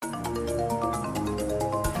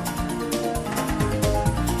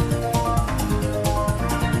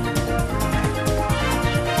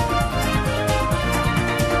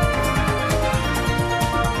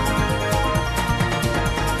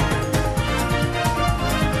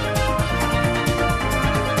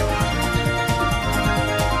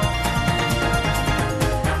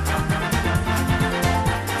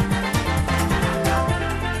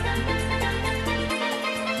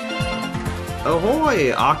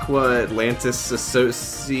Ahoy, Aqua Atlantis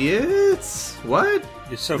Associates. What?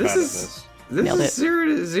 You're so bad at this. This Nailed is it. 0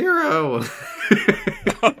 to 0.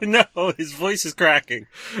 Oh no, his voice is cracking.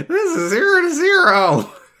 This is 0 to 0.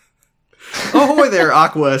 Ahoy there,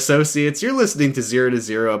 Aqua Associates. You're listening to 0 to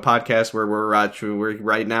 0, a podcast where we're watching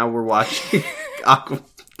Aqua.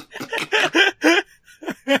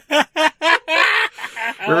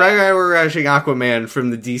 We're watching Aquaman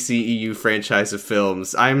from the DCEU franchise of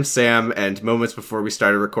films. I'm Sam, and moments before we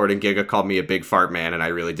started recording, Giga called me a big fart man, and I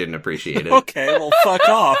really didn't appreciate it. Okay, well, fuck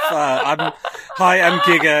off. I'm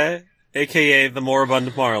Giga, aka the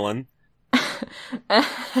Moribund Marlin.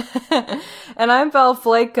 And I'm Val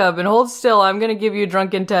Flake Cub, and hold still, I'm gonna give you a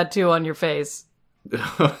drunken tattoo on your face.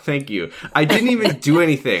 Oh, thank you. I didn't even do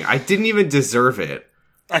anything. I didn't even deserve it.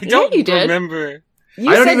 I don't you did. remember.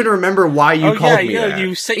 I don't even remember why you called me that.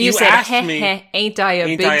 You said asked heh, me, heh, ain't I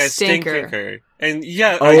a big stinker? And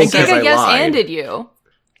yeah, Oh, I And because said, Giga I yes lied. anded you.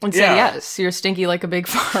 And said, Yeah. yes, you're stinky like a big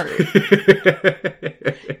fart.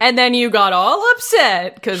 And then you got all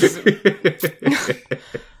upset, because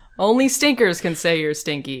only stinkers can say you're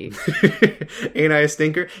stinky. Ain't I a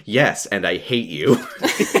stinker? Yes, and I hate you.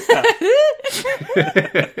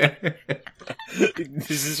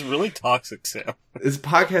 this is really toxic, Sam. This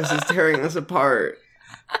podcast is tearing us apart.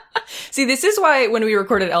 See, this is why when we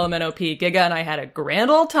recorded LMNOP, Giga and I had a grand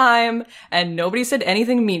old time, and nobody said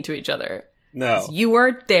anything mean to each other. No. You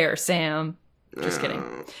weren't there, Sam. Just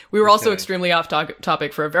kidding. We were also extremely off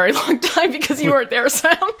topic for a very long time because you weren't there,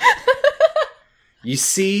 Sam. You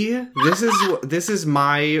see, this is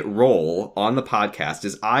my role on the podcast,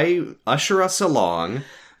 is I usher us along.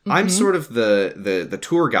 I'm sort of the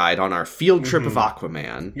tour guide on our field trip of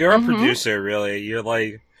Aquaman. You're a producer, really. You're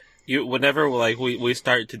like, whenever like we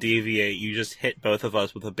start to deviate, you just hit both of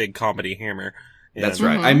us with a big comedy hammer. That's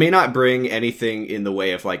right. I may not bring anything in the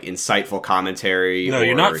way of like insightful commentary No, or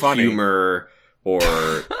you're not funny. humor or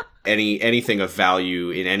anything of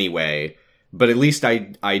value in any way. But at least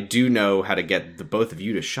I do know how to get the both of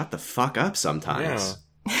you to shut the fuck up sometimes.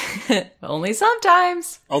 Only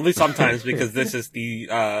sometimes. Only sometimes, because this is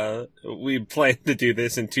the, we planned to do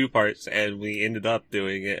this in 2 parts, and we ended up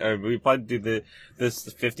doing it, or we planned to do this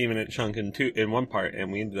 15-minute chunk in 1 part,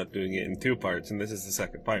 and we ended up doing it in 2 parts, and this is the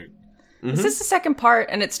second part. This is the second part,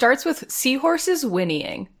 and it starts with seahorses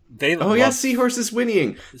whinnying. Oh yeah, seahorses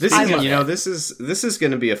whinnying. This I is, love you know, it. this is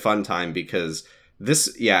going to be a fun time because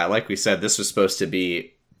this, yeah, like we said, this was supposed to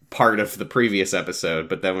be part of the previous episode,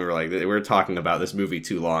 but then we were like, we're talking about this movie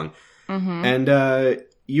too long. And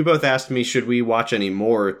you both asked me, should we watch any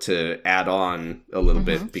more to add on a little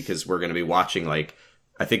bit, because we're going to be watching, like,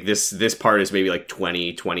 I think this part is maybe like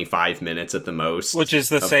 20, 25 minutes at the most. Which is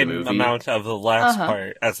the of same movie. amount of the last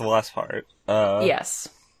part as the last part. Yes.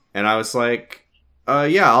 And I was like,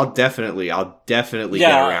 yeah, I'll definitely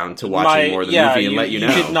get around to watching more of the movie and let you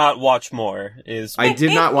know. You did not watch more. I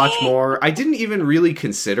did not watch more. I didn't even really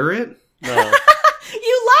consider it. No.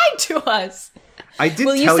 You lied to us. I did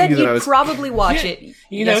Well, you tell said you that you'd I was... probably watch it.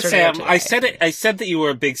 You know, yesterday or Sam, today. I said that you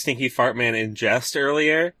were a big stinky fart man in jest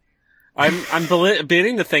earlier. I'm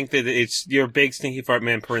beginning to think that it's your big stinky fart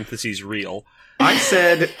man parentheses real. I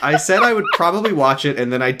said I would probably watch it,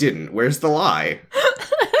 and then I didn't. Where's the lie?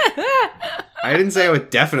 I didn't say I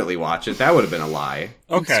would definitely watch it. That would have been a lie.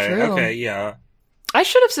 Okay, true. okay, yeah. I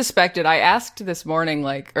should have suspected. I asked this morning,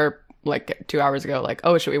 like 2 hours ago, like,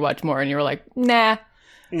 oh, should we watch more? And you were like, nah.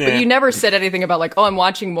 But you never said anything about, like, oh, I'm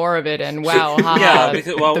watching more of it, and wow, haha, Yeah,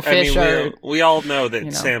 because, well, the fish are... we all know that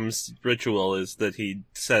you know. Sam's ritual is that he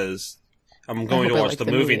says, I'm going hope to I watch like the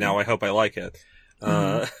the movie movie. now, I hope I like it.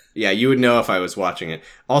 Yeah, you would know if I was watching it.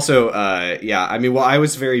 Also, yeah, I mean, well, I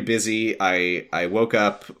was very busy. I woke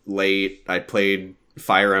up late. I played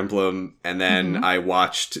Fire Emblem, and then I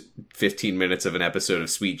watched 15 minutes of an episode of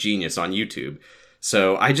Sweet Genius on YouTube.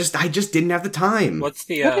 So I just didn't have the time. What's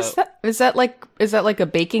the, What is that? Is that like a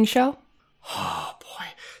baking show? Oh boy,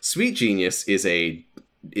 Sweet Genius is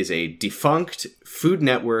a defunct Food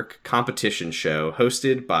Network competition show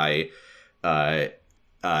hosted by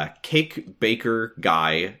cake baker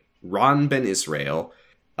guy Ron Ben Israel,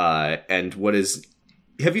 and what is?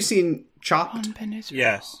 Have you seen Chopped?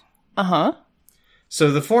 yes. Uh-huh.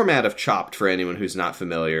 So the format of Chopped, for anyone who's not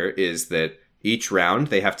familiar, is that each round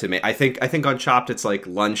they have to make. I think on Chopped it's like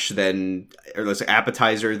lunch, then or there's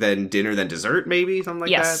appetizer, then dinner, then dessert, maybe something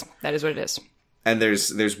like Yes, that. that is what it is. And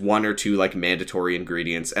there's 1 or 2 like mandatory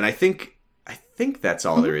ingredients, and I think that's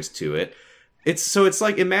all there is to it. It's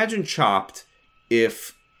like, imagine Chopped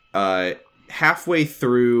if halfway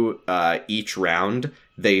through each round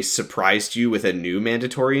they surprised you with a new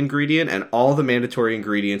mandatory ingredient, and all the mandatory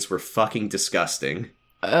ingredients were fucking disgusting.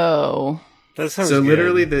 Oh. That sounds so good.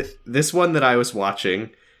 literally this one that I was watching,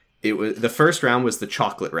 it was the first round was the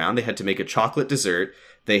chocolate round. They had to make a chocolate dessert.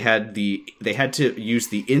 They had to use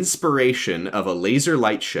the inspiration of a laser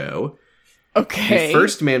light show. Okay. The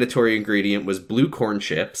first mandatory ingredient was blue corn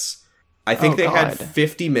chips. I think they had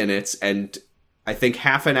 50 minutes, and I think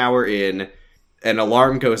half an hour in, an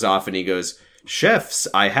alarm goes off and he goes, "Chefs,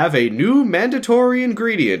 I have a new mandatory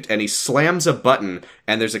ingredient." And he slams a button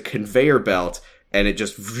and there's a conveyor belt and it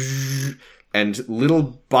just... and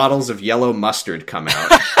little bottles of yellow mustard come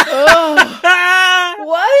out.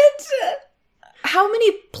 What? How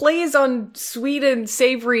many plays on sweet and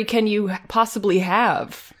savory can you possibly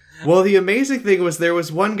have? Well, the amazing thing was there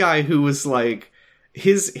was one guy who was like,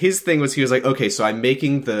 his thing was, he was like, okay, so I'm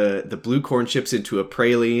making the blue corn chips into a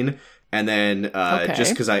praline, and then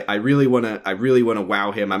just because I really want to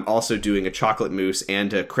wow him, I'm also doing a chocolate mousse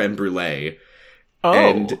and a creme brulee. Oh.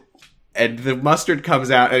 And the mustard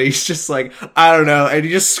comes out, and he's just like, I don't know, and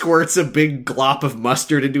he just squirts a big glop of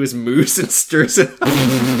mustard into his mousse and stirs it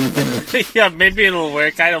up. Yeah, maybe it'll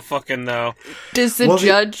work. I don't fucking know. Does the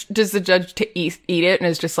judge eat it and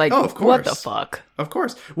is just like, oh, of course. What the fuck? Of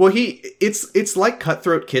course. Well, it's like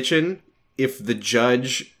Cutthroat Kitchen if the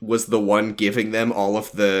judge was the one giving them all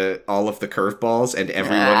of the curveballs and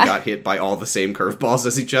everyone got hit by all the same curveballs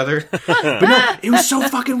as each other. But no, it was so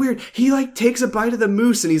fucking weird. He like takes a bite of the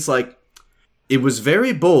mousse and he's like, "It was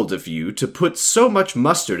very bold of you to put so much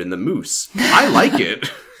mustard in the mousse. I like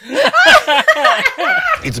it."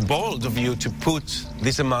 It's bold of you to put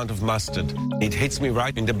this amount of mustard. It hits me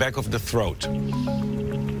right in the back of the throat.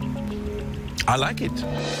 I like it.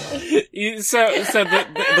 So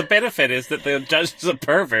the benefit is that the judge is a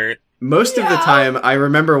pervert. Most of the time, I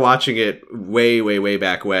remember watching it way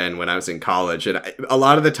back when I was in college, and a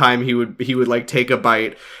lot of the time he would like take a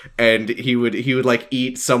bite, and he would like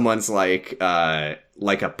eat someone's like a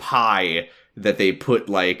pie that they put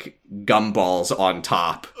like gumballs on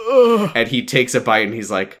top. Ugh. And he takes a bite and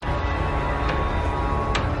he's like,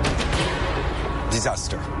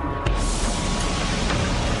 disaster.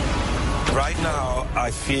 Right now,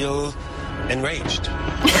 I feel enraged.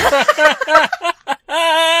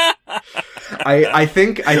 I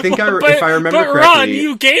think if I remember but correctly, Ron,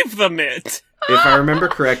 you gave them it. If I remember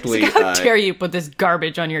correctly, how dare you put this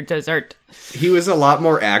garbage on your dessert? He was a lot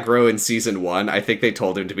more aggro in season 1. I think they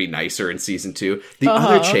told him to be nicer in season 2. The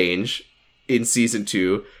other change in season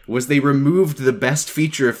 2 was they removed the best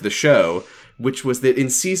feature of the show, which was that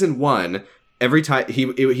in season 1, every time he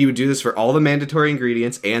would do this for all the mandatory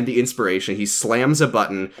ingredients and the inspiration, he slams a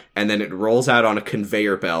button and then it rolls out on a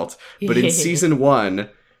conveyor belt. But in season 1,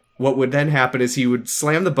 what would then happen is he would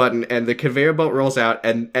slam the button and the conveyor belt rolls out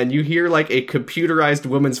and you hear like a computerized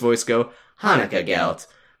woman's voice go, "Hanukkah Geld.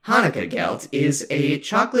 Hanukkah Geld is a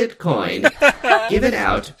chocolate coin given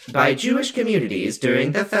out by Jewish communities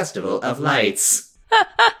during the Festival of Lights."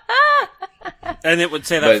 And it would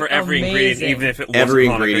say that for every ingredient, even if it wasn't every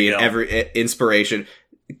Hanukkah ingredient, Geld. every inspiration.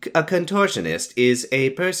 A contortionist is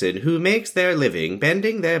a person who makes their living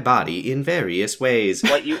bending their body in various ways.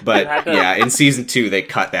 In season 2 they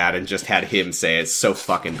cut that and just had him say it. It's so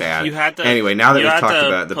fucking bad. Anyway, now that we've talked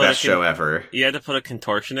about the best show ever, you had to put a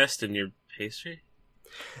contortionist in your pastry.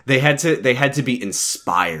 They had to be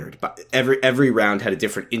inspired. But every round had a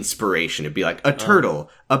different inspiration. It'd be like a turtle,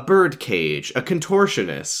 a bird cage, a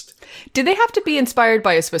contortionist. Did they have to be inspired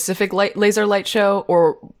by a specific laser light show,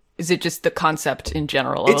 or is it just the concept in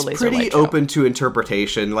general of a laser light show? It's pretty open to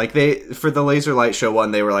interpretation. Like for the laser light show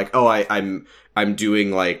one, they were like, "Oh, I'm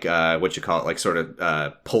doing like what you call it, like sort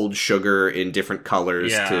of pulled sugar in different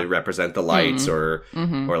colors to represent the lights, or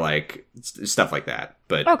like stuff like that."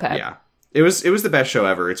 But yeah. It was the best show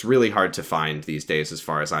ever. It's really hard to find these days, as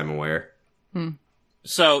far as I'm aware.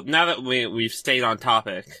 So now that we've stayed on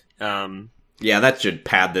topic, yeah, that should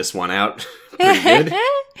pad this one out pretty good.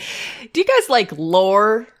 Do you guys like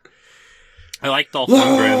lore? I like Dolph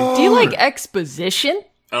Lundgren. Do you like exposition?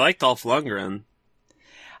 I like Dolph Lundgren.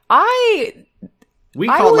 We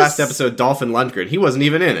called last episode Dolphin Lundgren. He wasn't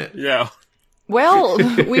even in it. Yeah. Well,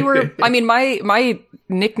 we were. I mean, my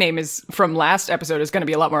nickname is from last episode is going to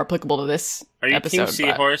be a lot more applicable to this Are you episode. Team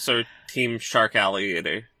Seahorse or Team Shark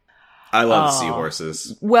Alligator? I love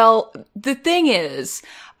seahorses. Well, the thing is,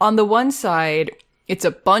 on the one side, it's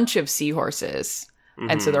a bunch of seahorses.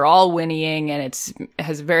 And so they're all whinnying, and it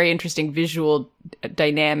has a very interesting visual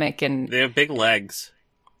dynamic. And they have big legs.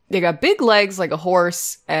 They got big legs like a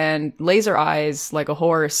horse, and laser eyes like a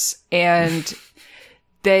horse. And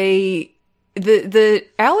the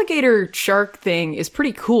alligator shark thing is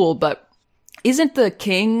pretty cool, but Isn't the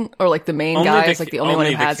king or like the main guy is like the only one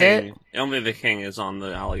who has it? Only the king is on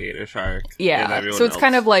the alligator shark. Yeah. So it's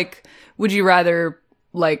kind of like, would you rather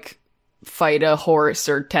like fight a horse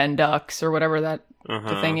or 10 ducks or whatever that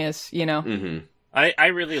the thing is, you know? Mm-hmm. I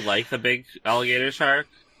really like the big alligator shark,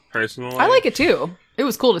 personally. I like it too. It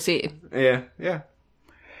was cool to see. Yeah, yeah.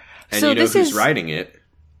 And so you know this who's is riding it?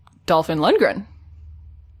 Dolphin Lundgren.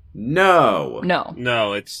 No.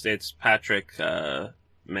 No, it's Patrick,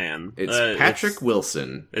 Man. It's Patrick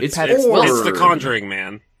Wilson. It's Patrick Wilson. It's the Conjuring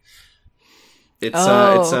Man. It's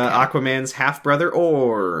okay. Aquaman's half-brother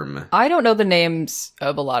Orm. I don't know the names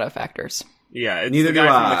of a lot of actors. Yeah, it's Neither the guy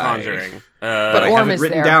do from The I. Conjuring. But I Orm haven't is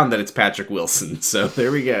written there. down that it's Patrick Wilson, so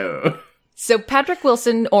there we go. So Patrick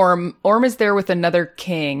Wilson, Orm is there with another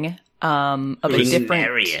king of a King different...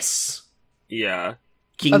 Nereus. Yeah.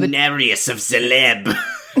 King Nereus of Celeb.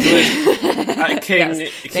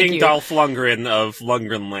 King you. Dolph Lundgren of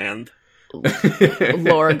Lundgrenland.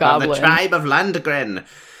 Lore On Goblin. the tribe of Landgren.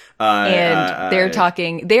 And they're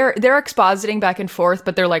talking, they're expositing back and forth,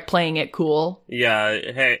 but they're like playing it cool. Yeah.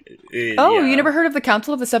 Hey. Oh, yeah. you never heard of the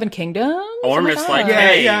Council of the Seven Kingdoms? Orm Oh my is God. like, Yeah,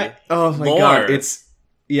 hey, yeah. Oh my lore. god, it's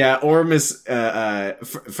Orm is.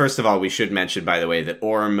 First of all, we should mention, by the way, that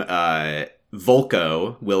Orm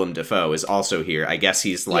Volko Willem Dafoe is also here. I guess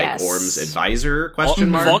he's like Yes. Orm's advisor? Question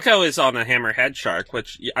mark. Volko is on a hammerhead shark,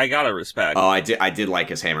 which I gotta respect. Oh, I did like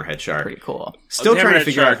his hammerhead shark. Pretty cool. Still trying to Hammerhead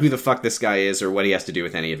figure out shark. who the fuck this guy is or what he has to do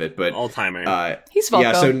with any of it, but All timer. He's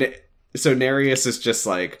Volko. yeah. So Nereus is just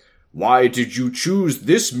like, why did you choose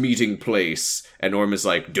this meeting place? And Orm is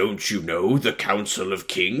like, don't you know the Council of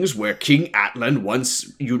Kings, where King Atlan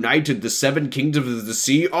once united the 7 kingdoms of the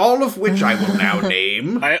sea, all of which I will now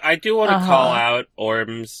name? I do want to call out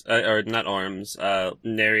Orm's, or not Orm's,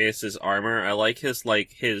 Nereus's armor. I like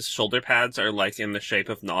his shoulder pads are like in the shape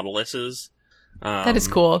of Nautilus's. That is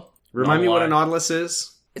cool. Remind me what a why. Nautilus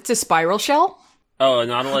is? It's a spiral shell. Oh, a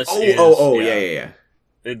Nautilus Oh, is... yeah.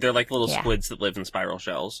 They're like little Yeah. squids that live in spiral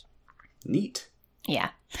shells. Neat. Yeah.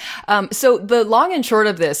 So the long and short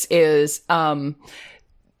of this is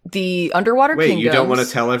the underwater Wait, kingdoms. you don't want to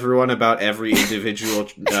tell everyone about every individual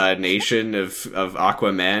nation of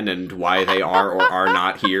Aquaman and why they are or are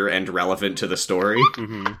not here and relevant to the story?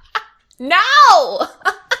 No!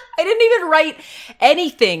 I didn't even write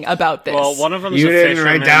anything about this. Well, one of them You a didn't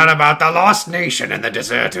fisherman. write down about the lost nation and the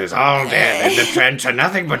deserters, all dead in the trench are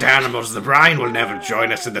nothing but animals. The brine will never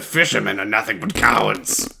join us, and the fishermen are nothing but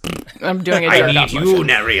cowards. I'm doing a I jerk need off you, motion.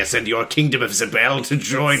 Nereus, and your kingdom of Zabel to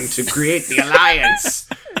join to create the alliance.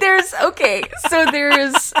 There's and And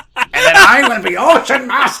then I will be Ocean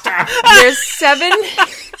Master. there's 7.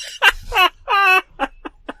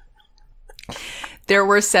 There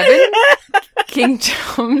were 7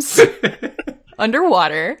 kingdoms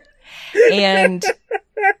underwater, and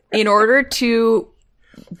in order to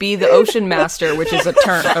be the ocean master, which is a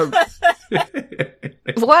term.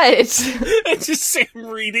 What? It's just Sam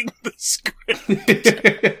reading the script.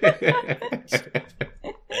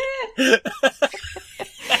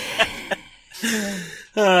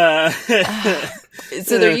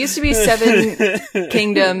 So there used to be 7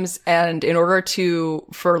 kingdoms, and in order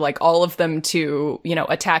for like all of them to,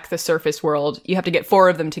 attack the surface world, you have to get 4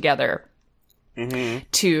 of them together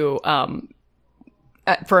to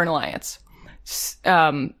for an alliance.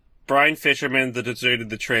 Brine fishermen that deserted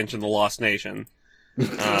the trench in the Lost Nation.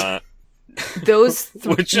 Those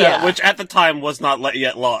Which at the time was not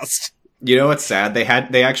yet lost. You know what's sad? They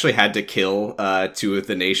actually had to kill 2 of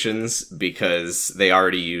the nations because they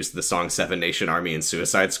already used the song Seven Nation Army and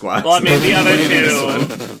Suicide Squad. Well, I mean, the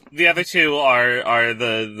other two are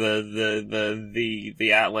the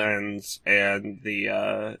Atlans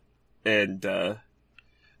and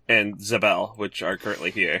Zabel, which are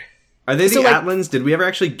currently here. Are they the So, like- Atlans? Did we ever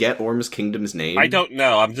actually get Orm's kingdom's name? I don't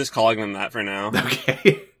know. I'm just calling them that for now.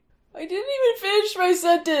 Okay. I didn't even finish my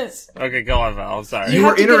sentence. Okay, go on, Val. I'm sorry. You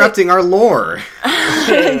have were to get interrupting our lore.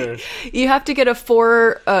 You have to get a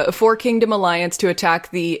 4 kingdom alliance to attack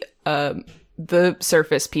the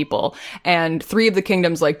surface people, and 3 of the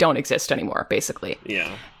kingdoms don't exist anymore, basically.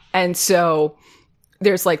 Yeah. And so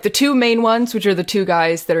there's the 2 main ones, which are the 2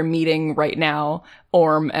 guys that are meeting right now,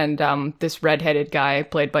 Orm and this redheaded guy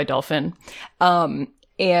played by Dolphin.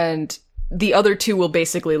 And the other 2 will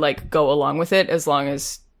basically go along with it as long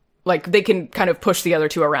as they can kind of push the other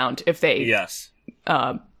 2 around if they Yes.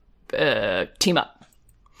 team up.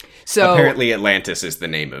 So Apparently Atlantis is the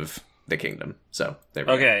name of the kingdom. So, there we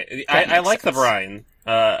go. Okay. That I makes like the sense. brine.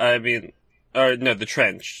 The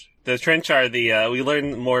trench. The trench are we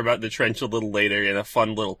learn more about the trench a little later in a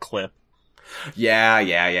fun little clip. Yeah.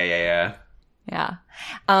 Yeah.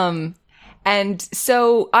 And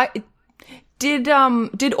so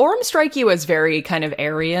Did Orm strike you as very kind of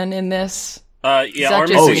Aryan in this? Yeah, Orm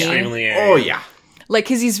just is me? extremely Oh Aryan. yeah. Like,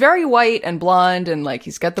 because he's very white and blonde, and like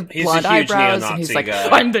he's got the He's blonde a huge eyebrows, neo-Nazi and he's like, guy.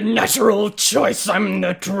 "I'm the natural choice. I'm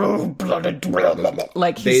the true-blooded."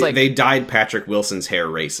 Like he's They dyed Patrick Wilson's hair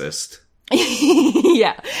racist.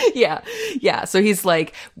 yeah. So he's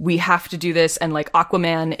like, we have to do this, and like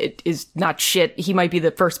Aquaman, it is not shit. He might be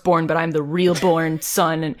the firstborn, but I'm the real born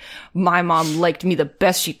son, and my mom liked me the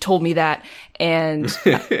best. She told me that, and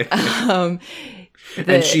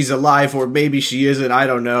And she's alive, or maybe she isn't. I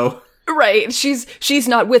don't know. right, she's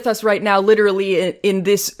not with us right now, literally in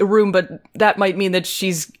this room, but that might mean that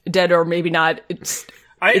she's dead, or maybe not.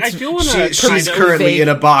 I do want to. She's currently vague. in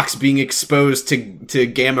a box being exposed to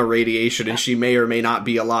gamma radiation, and she may or may not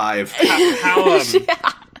be alive.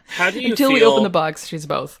 How do you Until feel? we open the box, she's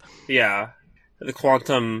both. Yeah, the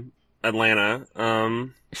quantum Atlanta.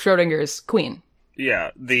 Schrodinger's queen.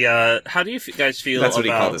 Yeah. The how do you guys feel? That's what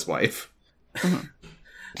about, he called his wife.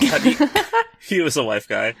 He was a wife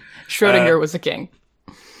guy. Schrodinger was a king.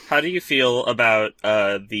 How do you feel about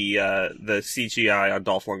the CGI on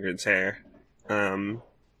Dolph Lundgren's hair?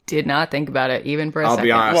 Did not think about it even for a I'll second.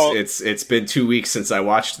 be honest, Well- it's been 2 weeks since I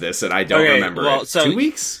watched this, and I don't Okay, remember well, it. so- 2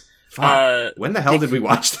 weeks? Fuck. When the hell did we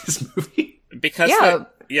watch this movie? Because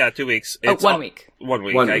Yeah. 2 weeks. Oh, It's 1 week. 1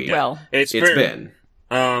 week. 1 I week. get. Well, it's It's been.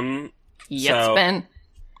 Yes, So- Ben.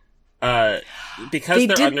 Because They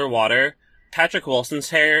they're did- underwater, Patrick Wilson's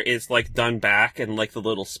hair is like done back and like the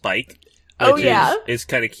little spike. Oh, which yeah. is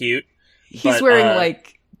kind of cute. He's But, wearing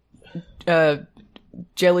like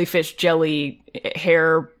jellyfish jelly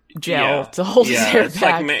hair gel to hold his hair it's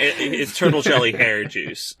back. like it's turtle jelly hair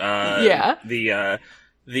juice. Yeah.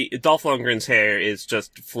 The Dolph Lundgren's hair is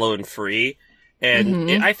just flowing free, and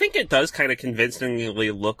Mm-hmm. I think it does kind of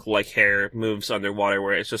convincingly look like hair moves underwater,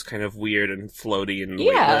 where it's just kind of weird and floaty and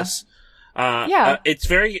Yeah. weightless. Yeah. It's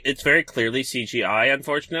very clearly CGI,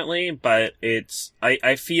 unfortunately, but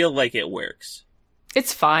I feel like it works.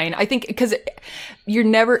 It's fine. I think because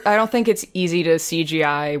I don't think it's easy to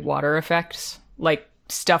CGI water effects. Like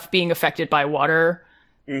stuff being affected by water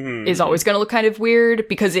is always going to look kind of weird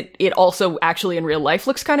because it also actually in real life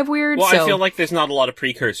looks kind of weird. Well, so I feel like there's not a lot of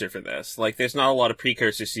precursor for this. Like, there's not a lot of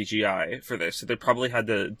precursor CGI for this. So they probably had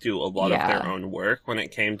to do a lot of their own work when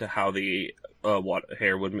it came to how the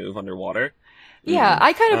hair would move underwater. yeah,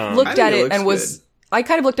 I kind of looked I at think it it and looks was good. I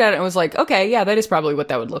kind of looked at it and was like, okay, yeah, that is probably what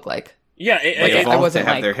that would look like. Yeah, Like They I evolved wasn't to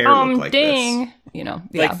have like, their hair look like ding, this. you know,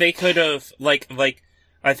 yeah. like they could have like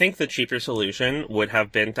I think the cheaper solution would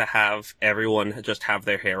have been to have everyone just have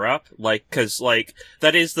their hair up, like because like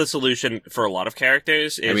that is the solution for a lot of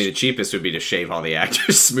characters. I mean, the cheapest would be to shave all the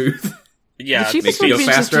actors smooth. yeah, the cheapest makes me would go be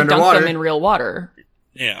just faster to dunk underwater. them in real water.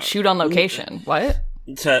 yeah. Shoot on location. What?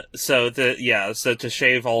 So to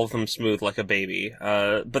shave all of them smooth like a baby.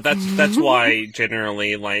 But that's why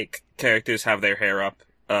generally like characters have their hair up.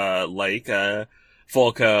 Like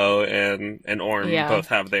Volko and Orm Yeah. both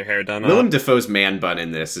have their hair done Willem up. Dafoe's man bun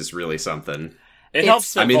in this is really something. It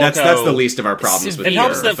helps. That I mean, Volko, that's the least of our problems with It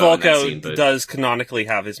helps that Dafoe in Volko scene, but- does canonically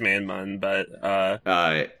have his man bun, but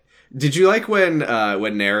Did you like when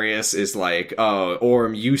Nereus is like, "Oh,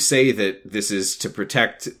 Orm, you say that this is to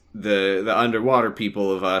protect the underwater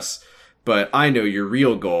people of us, but I know your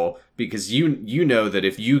real goal because you know that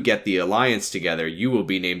if you get the alliance together, you will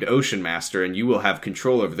be named Ocean Master and you will have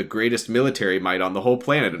control over the greatest military might on the whole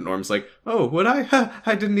planet." And Orm's like, "Oh, would I?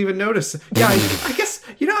 I didn't even notice. Yeah,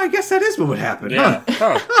 I guess that is what would happen." yeah.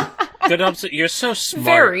 Huh. Huh. Good You're so smart.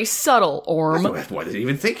 Very subtle, Orm. I wasn't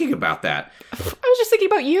even thinking about that. I was just thinking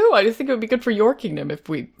about you. I just think it would be good for your kingdom if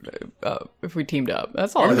we teamed up.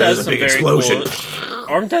 That's all. Orm There's does a some big very explosion. cool.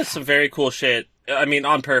 Orm does some very cool shit. I mean,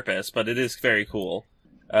 on purpose, but it is very cool.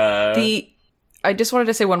 I just wanted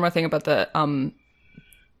to say one more thing about the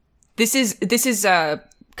This is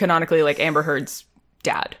canonically like Amber Heard's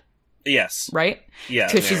dad, Yes. right? Yeah.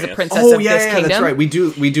 Because she's the Nereus. princess Oh of yeah, this yeah, kingdom. that's right. We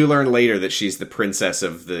do learn later that she's the princess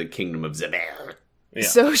of the kingdom of Zemer. Yeah.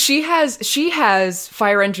 So she has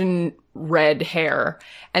fire engine red hair.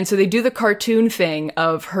 And so they do the cartoon thing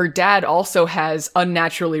of her dad also has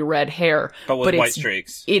unnaturally red hair. But with white it's,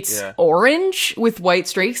 streaks. It's Yeah. orange with white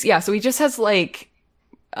streaks. Yeah, so he just has like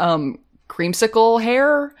creamsicle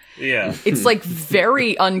hair. Yeah. It's like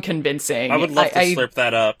very unconvincing. I would love to slurp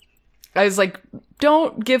that up. I was like,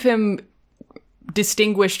 don't give him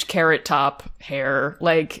distinguished carrot top hair.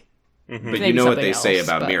 Like, But maybe you know what they something say else,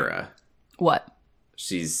 about but- Mira? What?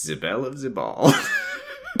 She's Zibel of Zibal.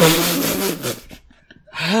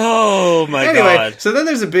 Oh my Anyway, god. so then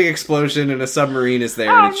there's a big explosion and a submarine is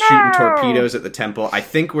there Oh, and it's shooting no! torpedoes at the temple. I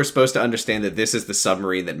think we're supposed to understand that this is the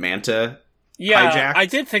submarine that Manta Yeah, hijacked. I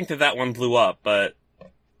did think that one blew up, but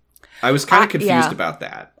I was kind of confused yeah. about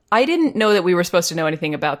that. I didn't know that we were supposed to know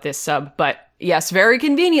anything about this sub, but yes, very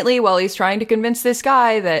conveniently, while he's trying to convince this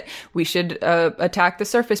guy that we should attack the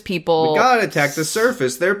surface people. We gotta attack the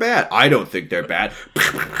surface. They're bad. I don't think they're bad. We're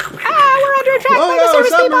under attack by the surface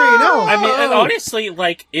submarine! people! No! I mean, and honestly,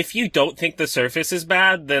 like, if you don't think the surface is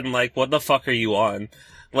bad, then, like, what the fuck are you on?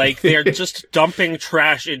 Like, they're just dumping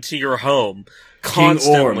trash into your home. King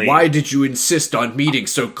Constantly. Orm, why did you insist on meeting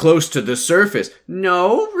so close to the surface?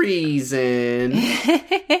 No reason.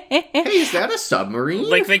 Hey, is that a submarine?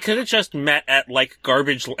 Like, they could have just met at, like,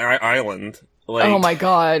 Garbage Island. Like, Oh my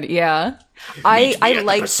god, yeah. Meet I me at the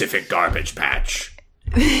like Pacific Garbage Patch.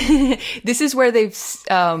 this is where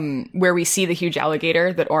where we see the huge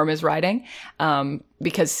alligator that Orm is riding,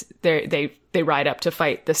 because they ride up to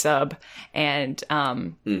fight the sub, and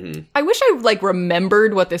I wish I like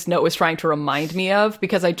remembered what this note was trying to remind me of,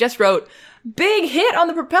 because I just wrote big hit on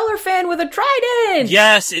the propeller fan with a trident.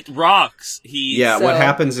 Yes, it rocks. Yeah, So- what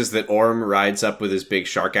happens is that Orm rides up with his big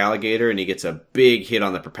shark alligator, and he gets a big hit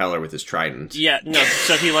on the propeller with his trident. Yeah, no,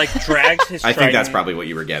 so he, like, drags his I trident. think that's probably what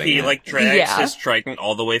you were getting He, at. like, drags Yeah. his trident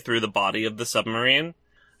all the way through the body of the submarine,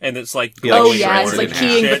 and it's, like, He, like, Oh shreds yeah, it it's like in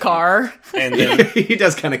keying half. the car. And then, He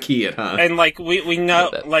does kind of key it, huh? and, like, we know,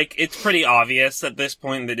 bit. like, it's pretty obvious at this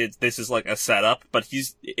point that this is, like, a setup, but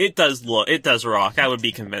it does rock. I would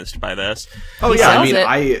be convinced by this. Oh He yeah, I sells mean,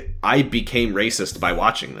 it. I became racist by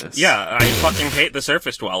watching this. Yeah, I fucking hate the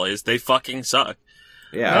surface dwellers. They fucking suck.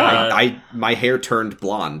 Yeah, Yeah. I my hair turned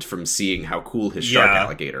blonde from seeing how cool his shark Yeah.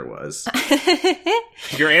 alligator was.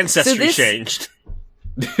 Your ancestry this- changed.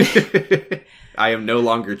 I am no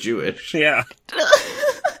longer Jewish. Yeah.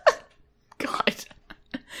 God.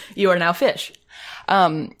 You are now fish.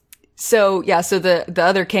 So the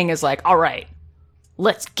other king is like, all right,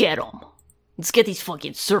 let's get them. Let's get these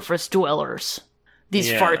fucking surface dwellers.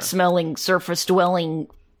 These Yeah. fart-smelling, surface-dwelling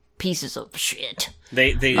pieces of shit.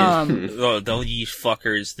 They'll use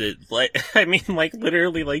fuckers that, like, I mean, like,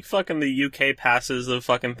 literally, like, fucking the UK passes the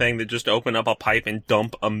fucking thing that just open up a pipe and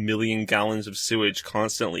dump 1 million gallons of sewage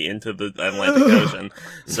constantly into the Atlantic Ocean.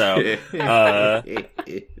 So,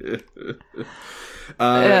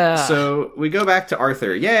 So we go back to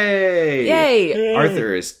Arthur. Yay! Yay!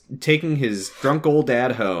 Arthur is taking his drunk old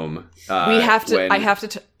dad home. I have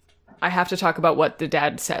to talk about what the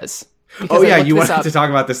dad says. Because Oh I yeah, looked you this wanted up. to talk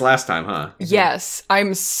about this last time, huh? Yes,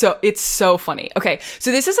 it's so funny. Okay,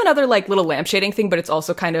 so this is another like little lampshading thing, but it's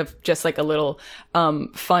also kind of just like a little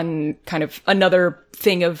fun kind of another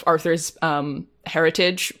thing of Arthur's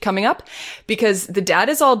heritage coming up, because the dad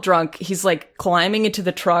is all drunk. He's like climbing into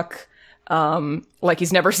the truck like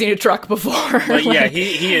he's never seen a truck before. but yeah, Like,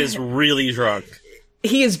 he is really drunk.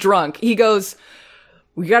 he is drunk. He goes,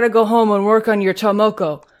 "We gotta go home and work on your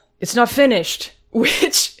Tomoko. It's not finished."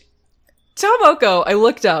 Which Tomoko, I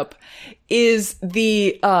looked up, is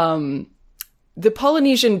the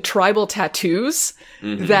Polynesian tribal tattoos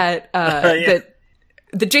that that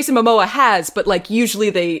Jason Momoa has, but like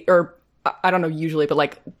usually I don't know usually, but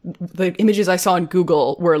like the images I saw on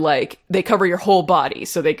Google were like they cover your whole body,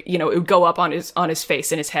 so they it would go up on his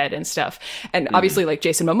face and his head and stuff. And obviously, like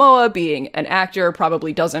Jason Momoa being an actor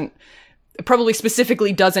probably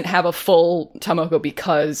specifically doesn't have a full Tomoko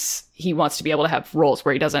because he wants to be able to have roles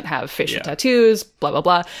where he doesn't have facial tattoos, blah, blah,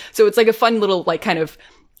 blah. So it's like a fun little like kind of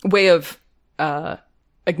way of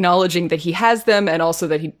acknowledging that he has them and also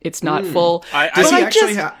that it's not full. Does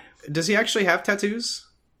he actually have tattoos?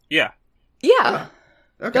 Yeah. Yeah.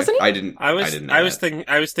 Okay. Doesn't he? I didn't know I was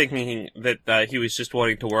that. thinking that he was just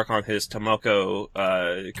wanting to work on his Tomoko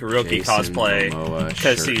Kuroki Jason cosplay Momoa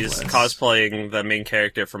because he's shirtless. cosplaying the main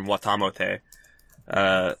character from Watamote.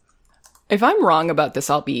 If I'm wrong about this,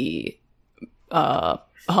 I'll be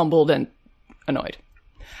humbled and annoyed.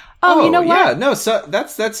 Oh, you know what? Yeah, no, so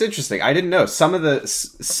that's interesting. I didn't know.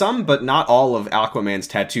 Some, but not all of Aquaman's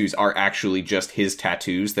tattoos are actually just his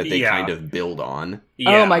tattoos that they Yeah. kind of build on.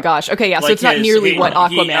 Yeah. Oh my gosh. Okay, yeah, so Like it's not his- nearly he- what he-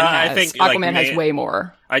 Aquaman I has. think, like, Aquaman has way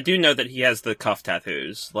more. I do know that he has the cuff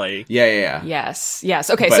tattoos. Like, Yeah. Yes.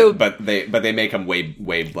 Okay, But, so but they make them way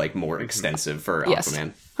like more extensive for Yes.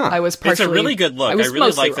 Aquaman. Huh. I was partially... it's a really good look. I was really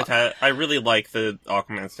mostly like wrong. I really like the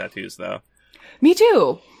Aquaman's tattoos, though. Me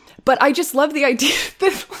too. But I just love the idea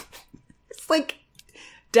that it's like,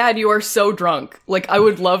 Dad, you are so drunk. Like, I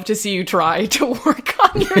would love to see you try to work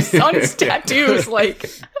on your son's tattoos. Like,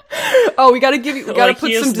 oh, we gotta Like, put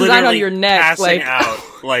he is some design on literally your neck. passing Like, out.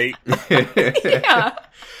 Like, yeah.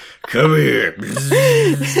 Come here.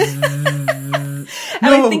 And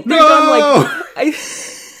I think they're done like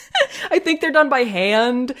I think they're done by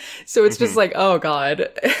hand, so it's just like, oh god.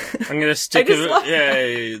 I'm gonna stick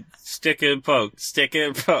it. Stick and poke. Stick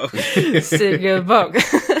and poke. Stick and poke.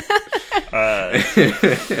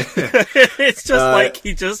 It's just like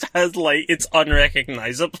he just has like it's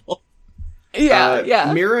unrecognizable.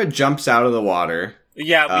 Yeah. Mira jumps out of the water.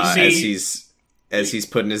 Yeah, we see as he's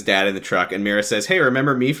putting his dad in the truck, and Mira says, "Hey,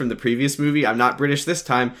 remember me from the previous movie? I'm not British this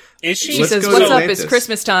time." Is she? She says, "What's up? It's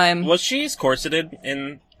Christmas time." Was she corseted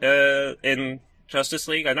in Justice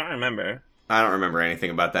League? I don't remember. I don't remember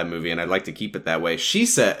anything about that movie, and I'd like to keep it that way. She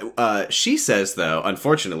says, though,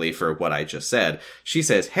 unfortunately for what I just said, she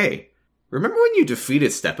says, "Hey, remember when you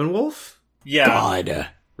defeated Steppenwolf?" Yeah. God.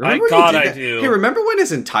 I do. Hey, remember when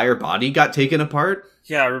his entire body got taken apart?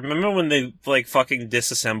 Yeah, remember when they, like, fucking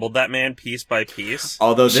disassembled that man piece by piece?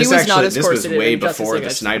 Although this was way in before the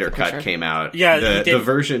Justice Snyder League, Cut came out. Yeah, the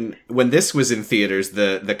version, when this was in theaters,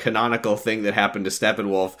 the canonical thing that happened to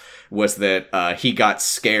Steppenwolf was that he got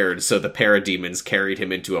scared, so the parademons carried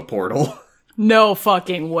him into a portal. No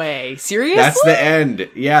fucking way. Seriously? That's the end.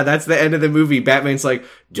 Yeah, that's the end of the movie. Batman's like,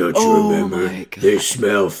 "Don't you remember? They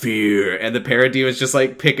smell fear." And the parademons just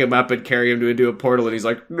like pick him up and carry him into a portal, and he's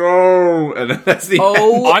like, "No!" And then that's the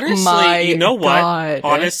end. Honestly, you know what? God.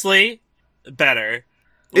 Honestly, better.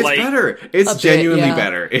 It's better. It's genuinely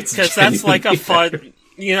better. It's because that's like a fun,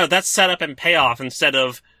 that's setup and payoff instead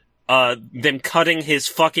of them cutting his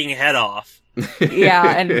fucking head off.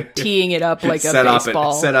 Yeah, and teeing it up like a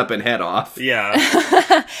baseball. Set up and head off. Yeah.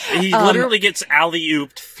 He literally gets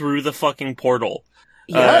alley-ooped through the fucking portal.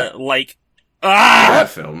 Yeah. Bad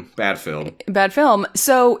film. Bad film.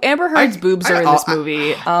 So Amber Heard's boobs are in this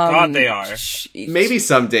movie. God, they are. Maybe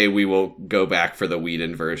someday we will go back for the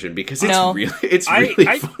Whedon version because it's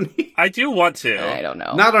really funny. I do want to. I don't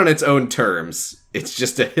know. Not on its own terms. It's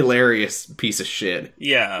just a hilarious piece of shit.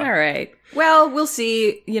 Yeah. All right. Well, we'll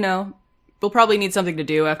see. We'll probably need something to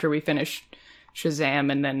do after we finish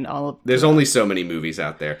Shazam, and then There's only so many movies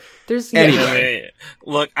out there. Anyway,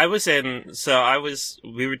 look, we were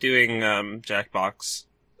doing Jackbox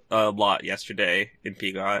a lot yesterday in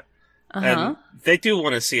Peagot, and they do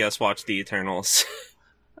want to see us watch The Eternals.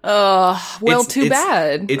 Too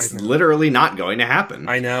bad. It's literally not going to happen.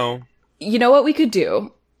 I know. You know what we could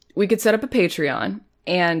do? We could set up a Patreon,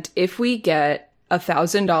 and if we get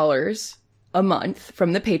 $1,000 a month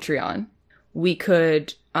from the Patreon, we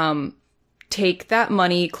could take that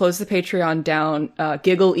money, close the Patreon down,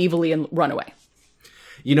 giggle evilly, and run away.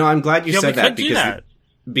 I'm glad you said that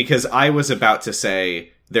because I was about to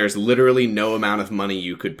say there's literally no amount of money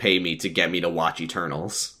you could pay me to get me to watch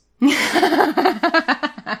Eternals. Why?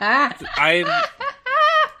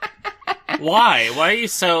 Why are you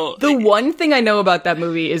so... The one thing I know about that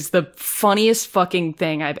movie is the funniest fucking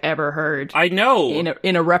thing I've ever heard. I know.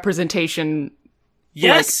 In a representation...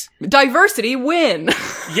 Yes. Diversity win.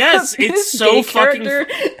 Yes, it's so fucking...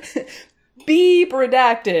 Beep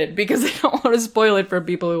redacted, because I don't want to spoil it for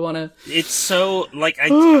people who want to... It's so,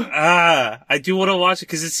 I do want to watch it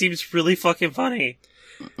because it seems really fucking funny.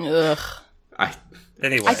 Ugh.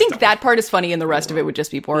 Anyway. I think that part is funny and the rest of it would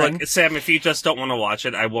just be boring. Look, Sam, if you just don't want to watch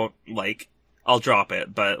it, I won't, I'll drop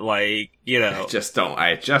it, but, I just don't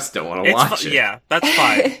want to watch it. Yeah, that's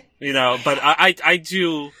fine. But I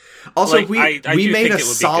do... Also, we made a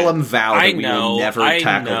solemn vow that we will never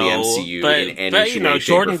tackle the MCU in any way, shape,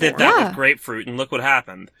 Jordan or form. did that with Grapefruit, and look what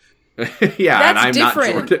happened. Yeah, that's and I'm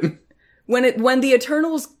different. not Jordan. When the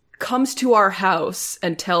Eternals comes to our house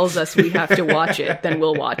and tells us we have to watch it, then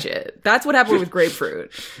we'll watch it. That's what happened with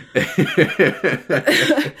Grapefruit.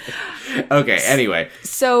 Okay, anyway.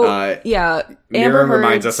 So, Mira Amber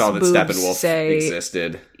reminds us all that boobs Steppenwolf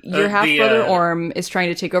existed. Your half-brother Orm is trying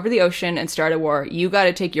to take over the ocean and start a war. You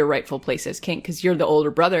gotta take your rightful place as king, because you're the older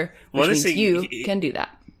brother, which means you can do that.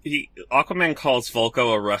 Aquaman calls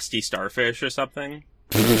Volko a rusty starfish or something.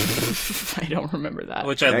 I don't remember that.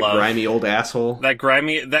 Which I love. That grimy old asshole. That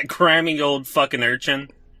grimy old fucking urchin.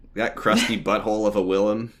 That crusty butthole of a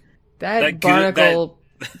Willem. That barnacle...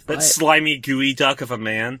 That slimy gooey duck of a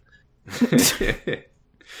man. That's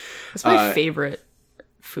my favorite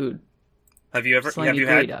food. Have you had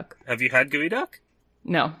gooey duck?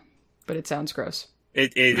 No, but it sounds gross.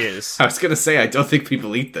 It is. I was gonna say I don't think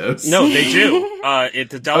people eat those. No, they do.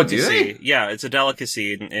 It's a delicacy. Oh, do they? Yeah, it's a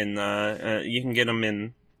delicacy, and you can get them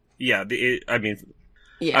in. Yeah, I'm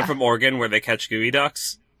from Oregon where they catch gooey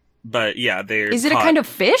ducks, but yeah, they're. Is it a kind of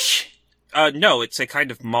fish? No, it's a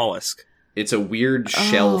kind of mollusk. It's a weird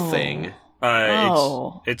shell thing.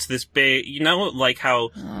 It's this big, like how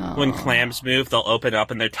when clams move, they'll open up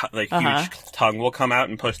and their huge tongue will come out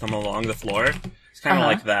and push them along the floor. It's kind of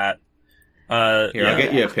like that. Here, I'll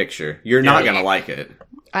get you a picture. You're not gonna like it.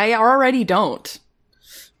 I already don't.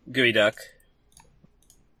 Gooey Duck.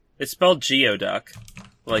 It's spelled Geoduck,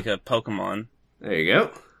 like a Pokemon. There you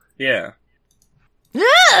go. Yeah.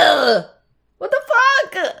 Ugh! What the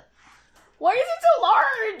fuck? Why is it so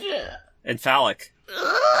large? And phallic.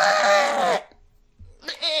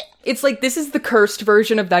 It's like, this is the cursed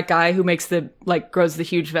version of that guy who makes grows the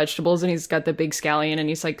huge vegetables, and he's got the big scallion, and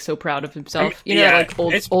he's, like, so proud of himself. That,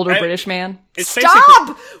 like, older British man?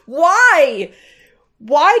 Stop! Why?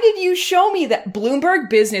 Why did you show me that? Bloomberg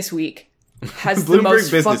Business Week has the most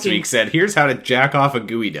Bloomberg Business Week said, here's how to jack off a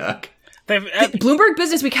gooey duck. Bloomberg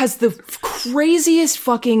Business Week has the craziest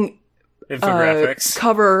fucking infographics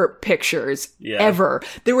cover pictures ever.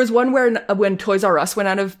 There was one where when Toys R Us went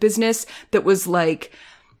out of business that was like,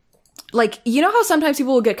 you know how sometimes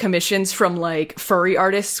people will get commissions from like furry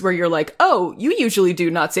artists where you're like, oh, you usually do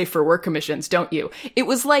not safe for work commissions, don't you? It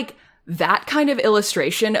was like that kind of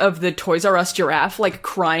illustration of the Toys R Us giraffe, like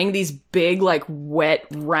crying these big, like wet,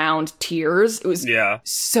 round tears. It was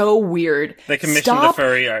so weird. They commissioned the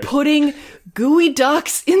furry art. Putting gooey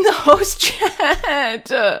ducks in the host chat.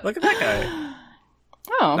 Look at that guy.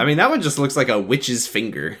 Oh. I mean, that one just looks like a witch's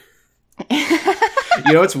finger.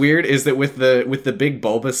 You know what's weird is that with the big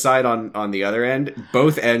bulbous side on the other end,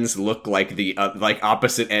 both ends look like the like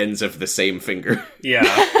opposite ends of the same finger. Yeah.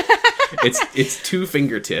 It's two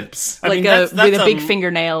fingertips. Like with a big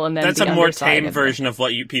fingernail, and then that's the a more tame version of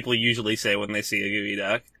what people usually say when they see a gooey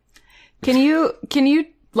duck. Can you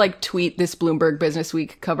like tweet this Bloomberg Business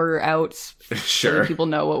Week cover out? Sure. So that people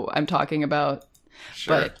know what I'm talking about.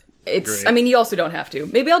 Sure. But it's, Great. I mean, you also don't have to.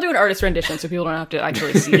 Maybe I'll do an artist rendition so people don't have to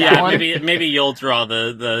actually see that one. Maybe you'll draw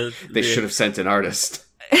the They should have sent an artist.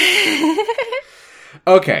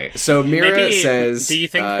 Okay, so Mira says, do you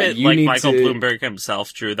think that like Michael Bloomberg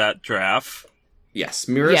himself drew that giraffe? Yes,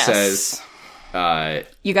 Mira says,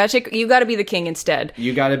 you gotta be the king instead.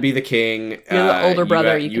 You gotta be the king. You're the older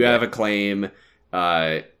brother. You have a claim.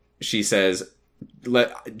 She says,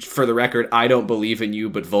 for the record, I don't believe in you,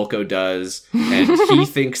 but Volko does, and he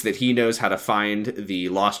thinks that he knows how to find the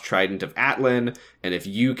lost trident of Atlan, and if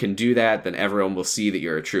you can do that, then everyone will see that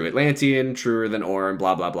you're a true Atlantean, truer than Orm,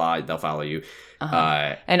 blah, blah, blah, they'll follow you.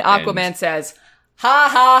 And Aquaman says, ha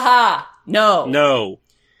ha ha, no.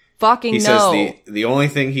 Fucking he no. He says the only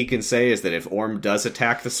thing he can say is that if Orm does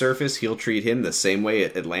attack the surface, he'll treat him the same way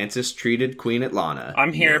Atlantis treated Queen Atlana.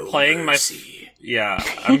 I'm here playing mercy.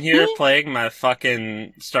 I'm here playing my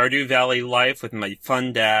fucking Stardew Valley life with my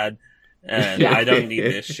fun dad, and I don't need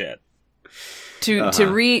this shit.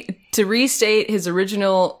 To restate his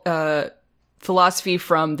original philosophy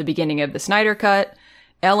from the beginning of the Snyder Cut,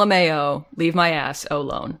 LMAO, leave my ass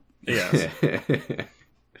alone. Yes.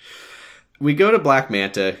 We go to Black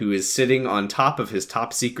Manta, who is sitting on top of his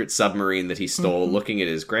top secret submarine that he stole, looking at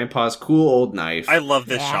his grandpa's cool old knife. I love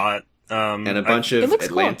this shot. And a bunch of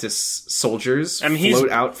Atlantis soldiers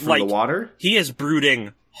float out from the water. He is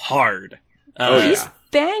brooding hard. He's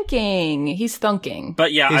thunking.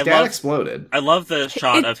 But yeah, his dad exploded. I love the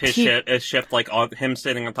shot of his ship, like him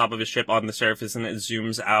sitting on top of his ship on the surface, and it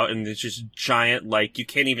zooms out, and it's just giant, like, you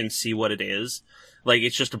can't even see what it is. Like,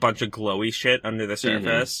 it's just a bunch of glowy shit under the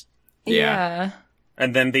surface. Yeah.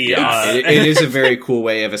 And then it is a very cool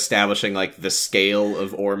way of establishing like the scale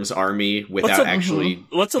of Orm's army without actually.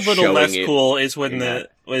 What's a little less cool is when the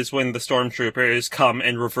stormtroopers come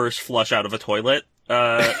and reverse flush out of a toilet.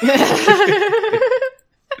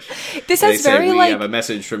 This has very we like have a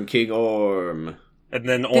message from King Orm, and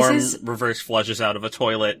then Orm reverse flushes out of a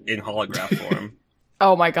toilet in holograph form.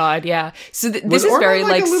 Oh my god, yeah. So this is very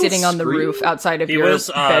like sitting on the roof outside of your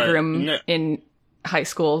bedroom in high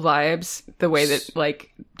school vibes, the way that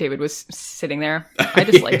like David was sitting there. I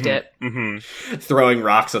just liked it. Throwing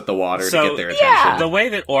rocks at the water to get their attention. The way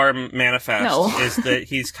that Orm manifests is that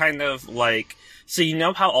he's kind of like, so you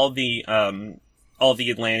know how all the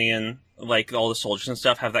Atlantean, like all the soldiers and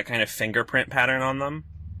stuff, have that kind of fingerprint pattern on them,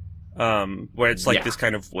 where it's like this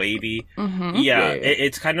kind of wavy.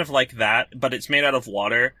 It's kind of like that, but it's made out of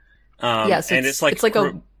water. Yes, and it's like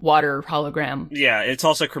a water hologram. Yeah, it's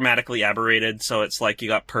also chromatically aberrated, so it's like you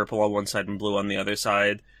got purple on one side and blue on the other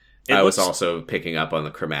side. I was also picking up on the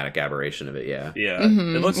chromatic aberration of it, yeah. Yeah,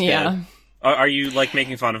 it looks good. Are you, like,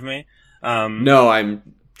 making fun of me? No,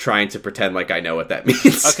 I'm trying to pretend like I know what that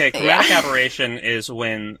means. Okay, chromatic aberration is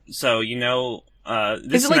when, so, you know...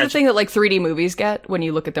 is it like the thing that like 3D movies get when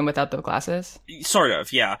you look at them without the glasses? Sort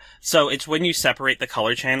of, yeah. So it's when you separate the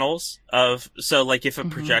color channels of, so like if a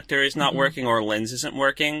projector is not working or a lens isn't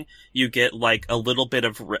working, you get like a little bit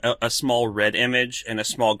of a small red image and a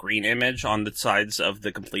small green image on the sides of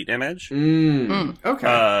the complete image.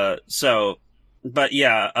 Okay. So But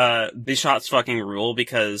yeah, these shots fucking rule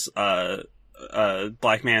because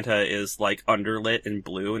Black Manta is like underlit in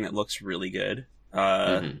blue and it looks really good.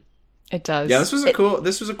 It does. Yeah, this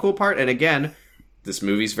was a cool part, and again, this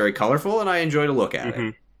movie's very colorful, and I enjoy to look at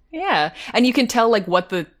it. Yeah, and you can tell like what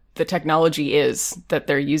the technology is that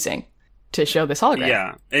they're using to show this hologram.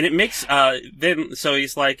 Yeah, and it makes so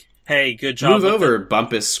he's like, "Hey, good job." Move over,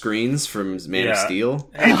 bumpus screens from Man of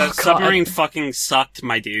Steel. Hey, that submarine fucking sucked,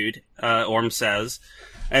 my dude. Orm says,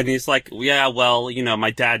 and he's like, "Yeah, well, you know,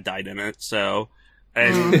 my dad died in it, so."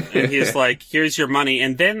 And he's like, "Here's your money."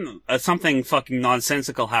 And then something fucking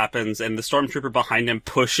nonsensical happens, and the stormtrooper behind him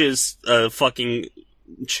pushes a fucking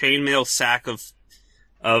chainmail sack of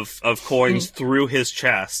coins through his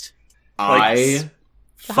chest. I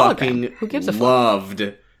fucking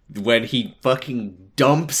loved when he fucking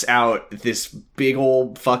dumps out this big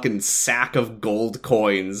old fucking sack of gold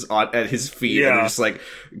coins at his feet, and they're just like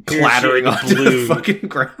clattering onto the fucking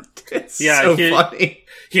ground. It's so funny.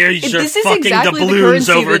 Here's your fucking doubloons,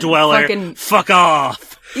 Overdweller. Fuck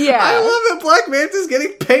off. Yeah. I love that Black Manta's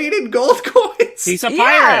getting paid in gold coins. He's a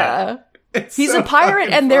pirate. Yeah. He's a pirate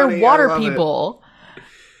and they're water people.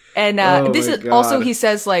 And this is also, he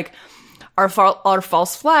says, like, our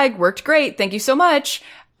false flag worked great. Thank you so much.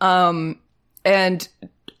 And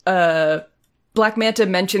Black Manta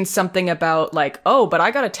mentions something about, like, oh, but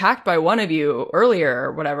I got attacked by one of you earlier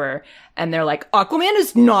or whatever. And they're like, Aquaman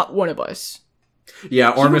is not one of us.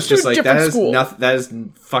 Yeah, Orm is just like, that has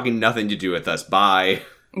fucking nothing to do with us. Bye.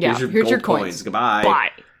 Yeah, here's your coins. Goodbye.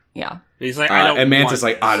 Bye. Yeah. He's like, and Manta's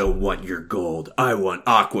like, I don't want your gold. I want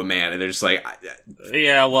Aquaman. And they're just like,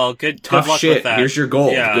 yeah, well, good tough luck shit. With that. Here's your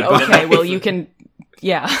gold. Yeah. Goodbye. Okay, well, you can,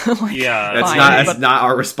 yeah. Like, yeah. That's not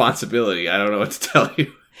our responsibility. I don't know what to tell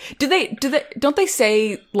you. Don't they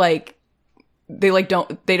say, like, they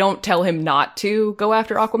don't tell him not to go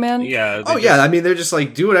after Aquaman? Yeah. I mean, they're just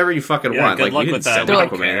like, do whatever you fucking want. Good like, luck we didn't with that. send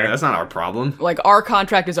Aquaman. That's not our problem. Like, our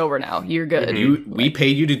contract is over now. You're good. We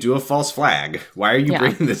paid you to do a false flag. Why are you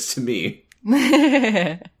bringing this to me?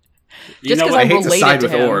 Just because I hate to side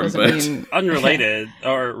with Orm, but unrelated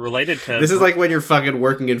or related to this is like when you're fucking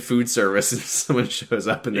working in food service and someone shows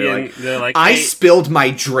up and they're like, "I spilled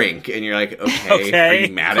my drink," and you're like, "Okay, are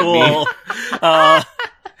you mad at me?"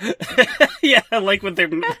 Yeah, like when they're.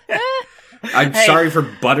 I'm sorry for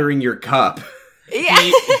buttering your cup. Yeah.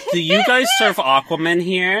 Do you guys serve Aquaman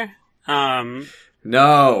here?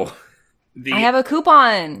 No. I have a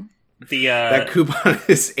coupon. That coupon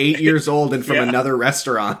is 8 years old and from another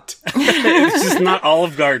restaurant. This is not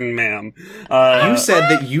Olive Garden, ma'am. You said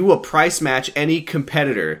that you will price match any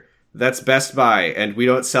competitor. That's Best Buy, and we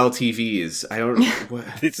don't sell TVs. I don't.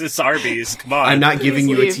 This is Arby's. Come on. I'm not giving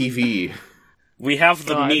you a TV. We have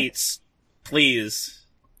the meats, please.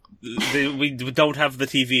 We don't have the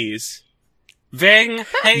TVs. Ving,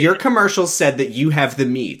 hey. Your commercial said that you have the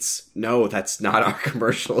meats. No, that's not our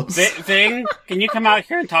commercials. Ving, can you come out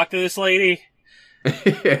here and talk to this lady?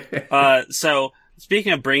 So,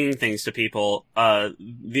 speaking of bringing things to people,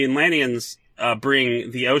 the Atlanteans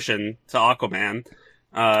bring the ocean to Aquaman.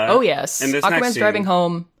 Oh yes, Aquaman's driving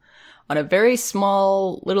home on a very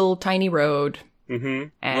small, little, tiny road. Mm-hmm.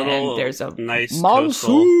 And there's a nice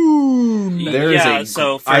monsoon.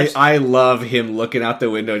 I love him looking out the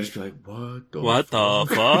window and just be like, what the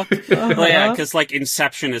fuck? Well, yeah, because like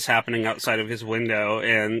Inception is happening outside of his window,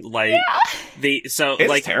 and like it's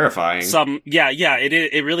like terrifying.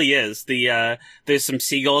 It really is. There's some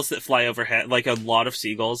seagulls that fly overhead, like a lot of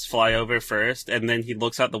seagulls fly over first, and then he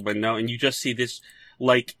looks out the window and you just see this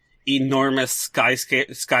like enormous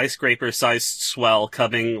skyscraper sized swell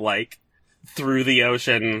coming like through the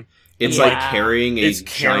ocean. It's like carrying a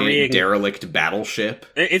giant derelict battleship.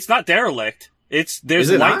 It's not derelict.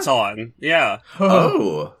 There's lights on. Yeah.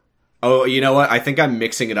 Oh, you know what? I think I'm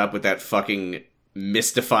mixing it up with that fucking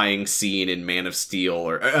mystifying scene in Man of Steel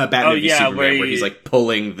or Batman v Superman where he's like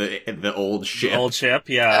pulling the old ship. Old ship,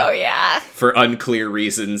 yeah. Oh yeah. For unclear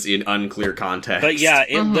reasons in unclear context. But yeah,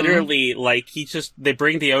 it literally like they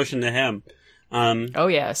bring the ocean to him. Oh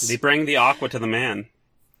yes. They bring the aqua to the man.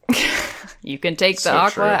 You can take the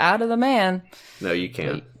aqua out of the man. No, you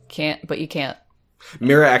can't. But you can't.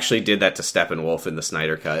 Mira actually did that to Steppenwolf in the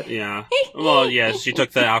Snyder Cut. Yeah. Well, yeah, she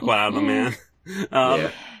took the aqua out of the man. Yeah.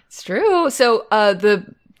 It's true. So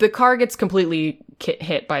the car gets completely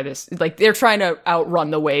hit by this. Like they're trying to outrun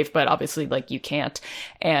the wave, but obviously like you can't.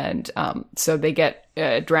 And so they get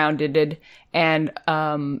drowned. And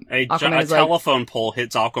a telephone pole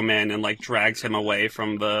hits Aquaman and like drags him away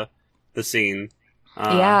from the scene.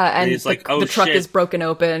 And he's like, the truck is broken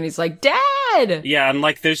open and he's like, Dad! Yeah, and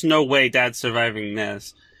like there's no way Dad's surviving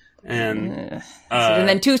this. And and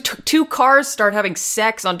then two cars start having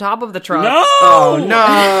sex on top of the truck. no, Oh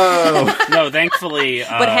no! no. Thankfully,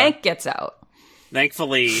 But Hank gets out.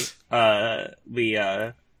 thankfully, No,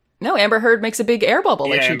 Amber Heard makes a big air bubble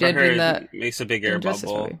like she Amber did in Heard the makes a big air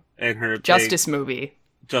Justice bubble movie. in her Justice movie.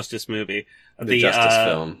 Justice movie. The Justice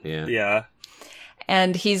film, yeah. Yeah.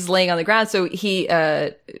 And he's laying on the ground. So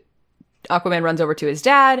Aquaman runs over to his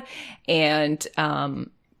dad, and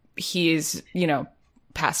he's,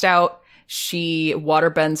 passed out. She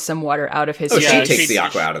waterbends some water out of his Oh, face. she takes the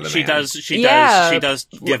aqua out of the She man. does. She does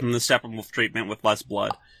give him the Steppenwolf treatment with less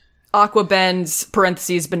blood. Aquabends,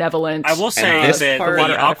 parentheses, benevolent. I will say this that part- the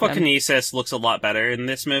Water out of him. aquakinesis looks a lot better in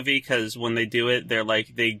this movie because when they do it,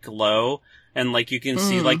 they glow and you can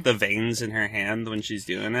see the veins in her hand when she's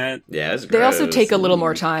doing it. Yeah, it's They also gross. take a little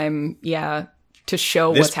more time, to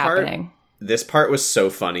show This what's part- happening. This part was so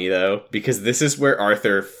funny though, because this is where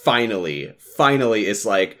Arthur finally is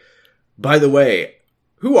like, by the way,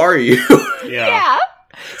 who are you? Yeah.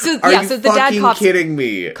 So Are you so the dad fucking kidding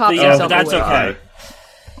me? coughs Yeah, himself but that's away. okay.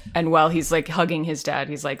 And while he's hugging his dad,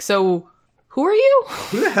 he's like, "So, who are you?"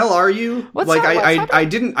 Who the hell are you? What's like up?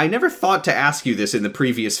 What's I never thought to ask you this in the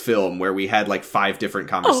previous film where we had 5 different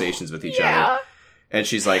conversations with each other. And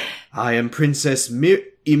she's like, I am Princess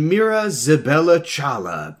Emira Zabella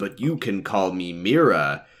Chala, but you can call me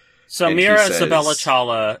Mira. So And Mira he says- Sabella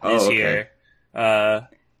Chala is okay. here.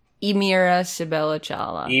 Emira Sibella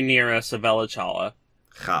Chala. Emira Sabella Chala.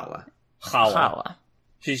 Chala. Chala. Chala.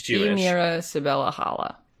 She's Jewish. Emira Sibella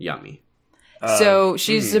Chala. Yummy. So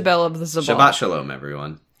she's Zabella of the Zabal. Shabbat Shalom,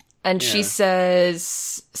 everyone. And she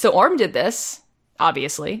says, so Orm did this,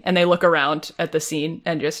 obviously. And they look around at the scene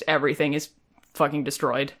and just everything is fucking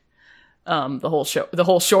destroyed. The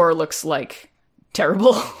whole shore looks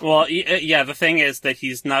terrible. Well, yeah, the thing is that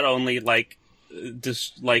he's not only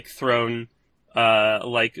just thrown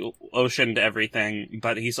oceaned everything,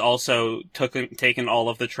 but he's also taken all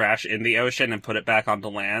of the trash in the ocean and put it back onto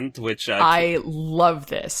land, which I love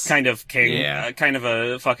this. kind of kind of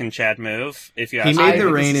a fucking Chad move, if you ask He me. made think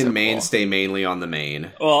the this rain is in so Maine cool. stay mainly on the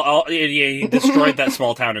Maine. Well, he destroyed that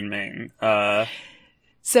small town in Maine.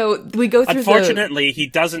 So we go through Unfortunately, he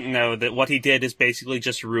doesn't know that what he did is basically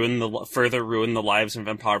just further ruin the lives of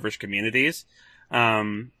impoverished communities.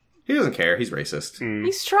 He doesn't care. He's racist.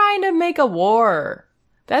 He's trying to make a war.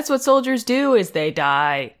 That's what soldiers do, is they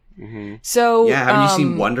die. Mm-hmm. So Yeah, haven't you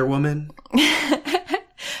seen Wonder Woman?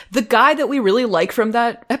 the guy that we really like from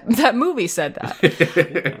that movie said that.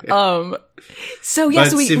 So yeah,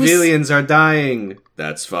 But so we civilians are dying.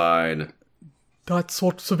 That's fine. that's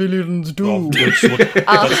what civilians do.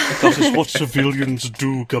 That is what civilians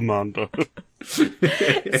do, Commander.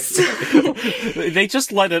 They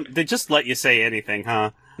just let you say anything,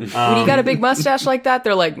 huh? When you got a big mustache like that,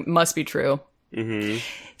 they're like, must be true. Mm-hmm.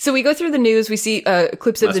 So we go through the news. We see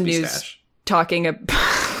clips of Must the be news stash.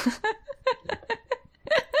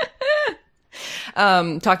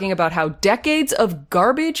 talking about how decades of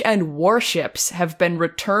garbage and warships have been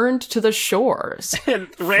returned to the shores. And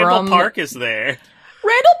Randall Park is there.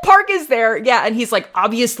 Randall Park is there. Yeah, and he's like,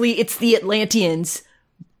 obviously it's the Atlanteans.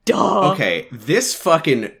 Duh. Okay, this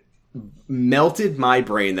fucking melted my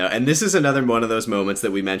brain though, and this is another one of those moments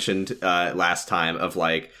that we mentioned last time of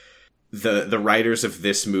the writers of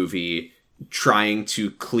this movie trying to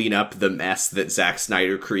clean up the mess that Zack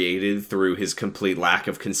Snyder created through his complete lack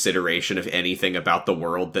of consideration of anything about the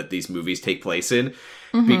world that these movies take place in.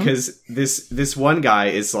 Because this one guy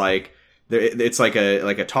is it's like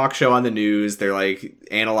a talk show on the news. They're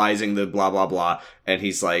analyzing the blah blah blah, and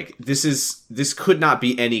he's like, this could not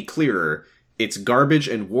be any clearer. It's garbage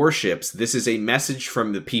and warships. This is a message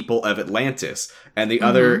from the people of Atlantis. And the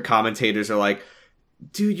other commentators are like,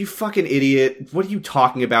 dude, you fucking idiot. What are you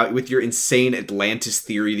talking about with your insane Atlantis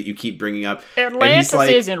theory that you keep bringing up? Atlantis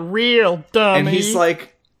isn't real, dummy. And he's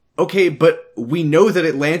like, okay, but we know that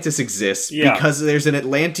Atlantis exists Yeah. because there's an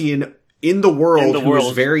Atlantean in the world who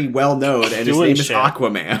is very well known, and his Doing name is shit.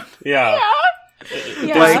 Aquaman. Yeah.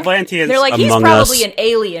 Yeah. Atlanteans They're like, he's among probably us. an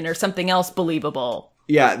alien or something else believable.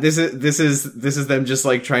 Yeah, this is them just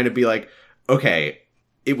trying to be like, okay,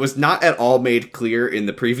 it was not at all made clear in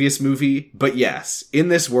the previous movie, but yes, in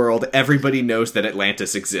this world, everybody knows that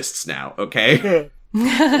Atlantis exists now, okay?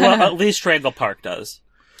 Well, at least Randall Park does.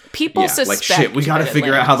 People Yeah, suspect shit, we gotta that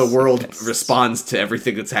figure out how the Atlantis world exists. responds to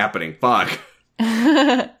everything that's happening. Fuck.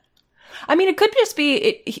 I mean, it could just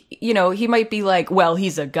be, he might be like, well,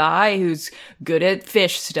 he's a guy who's good at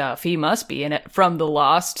fish stuff. He must be in it from the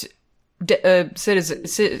lost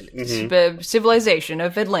civilization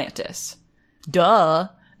of Atlantis. Duh.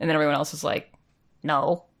 And then everyone else is like,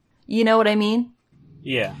 no. You know what I mean?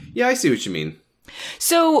 Yeah. Yeah, I see what you mean.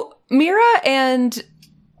 So Mira and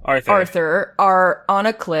Arthur are on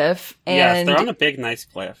a cliff, and yes, they're on a big, nice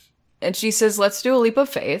cliff. And she says, "Let's do a leap of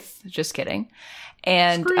faith." Just kidding.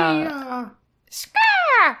 And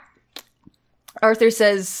Arthur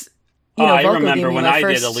says, "You know, I Vulko remember gave me when my I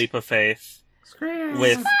first... did a leap of faith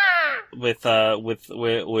with my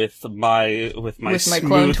my smooth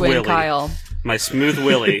clone twin Willie. Kyle." My smooth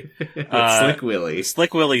Willie. Slick Willie.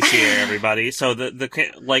 Slick Willie's here, everybody. So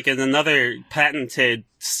the like in another patented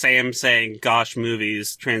Sam saying "gosh"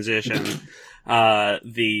 movies transition,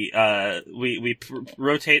 we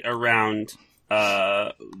rotate around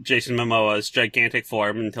Jason Momoa's gigantic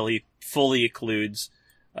form until he fully occludes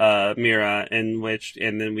Mira, and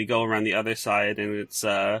then we go around the other side, and it's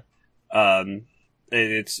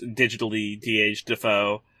digitally de-aged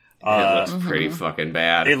Defoe. It looks pretty fucking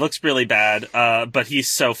bad. It looks really bad, but he's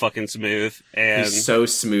so fucking smooth. And he's so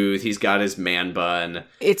smooth. He's got his man bun.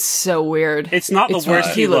 It's so weird. It's not the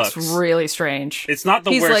worst he looks. He looks really strange. It's not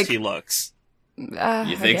the He's worst like- he looks. You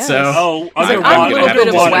think guess. so? Oh, I'm I'm a gonna little have bit to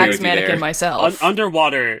of a disagree wax with you mannequin there. myself.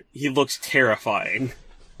 Underwater, he looks terrifying.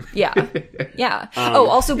 Yeah.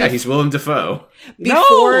 Also, Yeah, he's Willem Dafoe.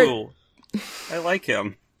 No! I like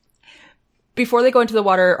him. before they go into the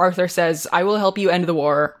water, Arthur says, "I will help you end the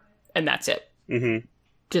war," and that's it. Mm-hmm.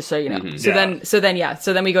 Just so you know. Mhm.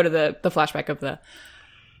 So then we go to the flashback of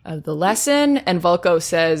the lesson, and Vulko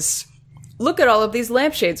says, "Look at all of these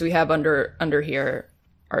lampshades we have under here,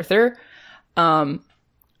 Arthur."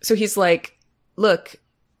 So he's like, "Look,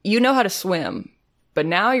 you know how to swim, but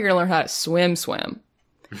now you're gonna learn how to swim.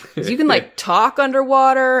 So you can like talk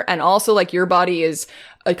underwater, and also like your body is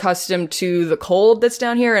accustomed to the cold that's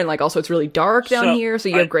down here, and like also it's really dark down here, so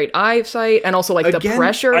you have great eyesight, and also like the Again,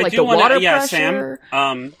 pressure, I like do the wanna- water yeah, pressure."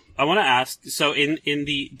 Sam, I want to ask, so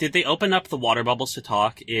did they open up the water bubbles to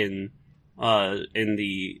talk in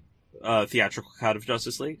the theatrical cut of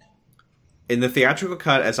Justice League? In the theatrical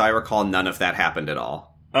cut, as I recall, none of that happened at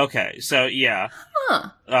all. Okay, so yeah.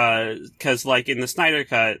 Cause like in the Snyder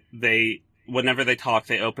cut, whenever they talk,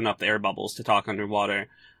 they open up the air bubbles to talk underwater.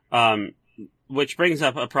 Which brings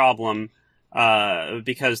up a problem,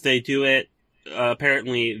 because they do it,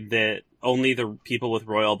 apparently that only the people with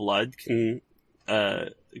royal blood can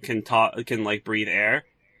like breathe air.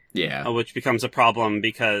 Yeah. Which becomes a problem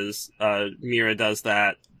because, Mira does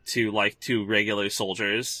that to like two regular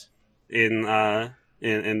soldiers in the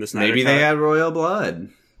Snyder Maybe cut. they had royal blood.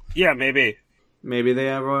 Yeah, maybe. Maybe they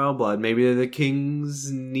have royal blood. Maybe they're the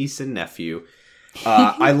king's niece and nephew.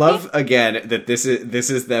 I love again that this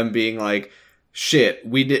is them being like, shit.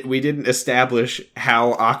 We didn't establish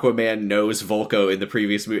how Aquaman knows Vulko in the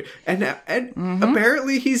previous movie, and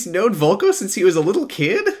apparently he's known Vulko since he was a little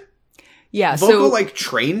kid. Yeah, Vulko like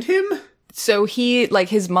trained him. So he, like,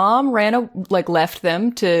 his mom left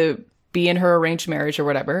them to be in her arranged marriage or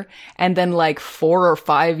whatever. And then, like, 4 or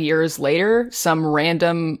 5 years later, some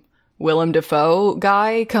random Willem Dafoe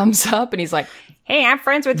guy comes up and he's like, "Hey, I'm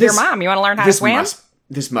friends with your mom. You want to learn how to swim?"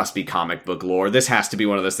 This must be comic book lore. This has to be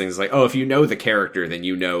one of those things like, oh, if you know the character, then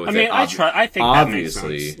you know. I mean, I think obviously. that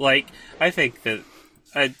makes sense. Like, I think that.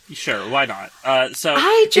 Sure, why not? So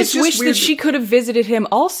I It's just wish weird that she could have visited him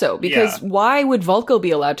also, because why would Vulko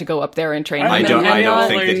be allowed to go up there and train him? I don't not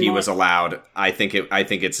think that he learn was allowed. I think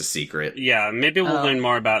it's a secret. Yeah, maybe we'll learn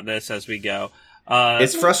more about this as we go.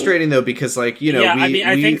 It's frustrating though because, like, you know, I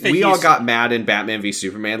think that we all got mad in Batman v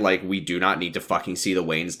Superman. Like, we do not need to fucking see the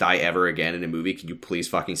Waynes die ever again in a movie. Can you please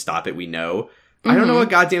fucking stop it? We know. I don't know a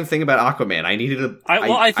goddamn thing about Aquaman. I needed a.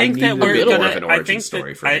 I think that we're more gonna. of an origin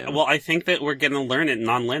story for him. I think that we're gonna learn it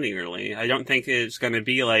non-linearly. I don't think it's gonna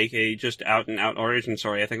be like a just out and out origin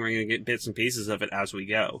story. I think we're gonna get bits and pieces of it as we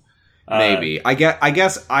go. Maybe. I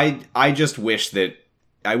guess I just wish that.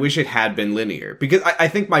 I wish it had been linear, because I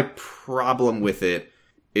think my problem with it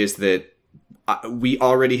is that we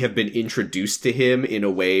already have been introduced to him in a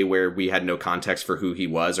way where we had no context for who he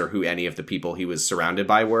was or who any of the people he was surrounded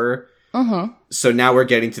by were. So now we're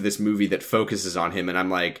getting to this movie that focuses on him, and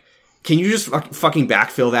I'm like, can you just fucking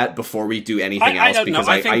backfill that before we do anything else? Because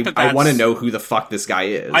I want to know who the fuck this guy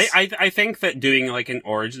is. I think that doing like an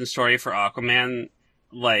origin story for Aquaman,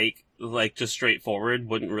 like just straightforward,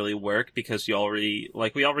 wouldn't really work, because we already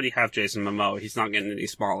have Jason Momoa. He's not getting any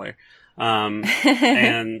smaller.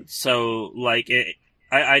 And so like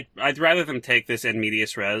I'd rather them take this in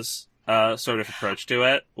medias res sort of approach to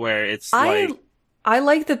it, where it's I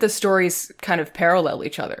like that the stories kind of parallel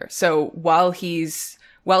each other. So while he's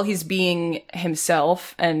being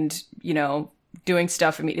himself and, you know, doing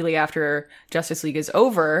stuff immediately after Justice League is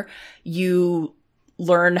over, you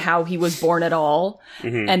learn how he was born at all.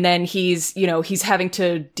 And then he's having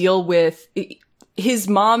to deal with, his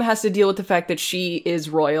mom has to deal with the fact that she is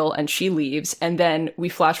royal and she leaves. And then we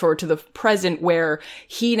flash forward to the present where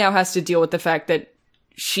he now has to deal with the fact that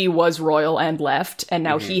she was royal and left. And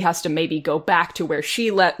now he has to maybe go back to where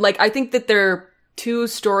she left. Like, I think that there are two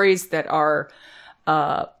stories that are,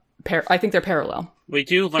 I think they're parallel. We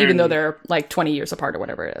do learn, even though they're like 20 years apart or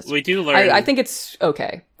whatever it is. We do learn. I think it's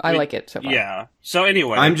okay. I like it so far. Yeah. So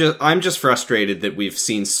anyway, I'm just frustrated that we've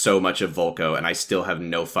seen so much of Volko and I still have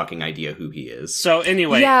no fucking idea who he is. So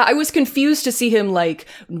anyway, yeah, I was confused to see him like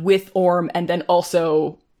with Orm and then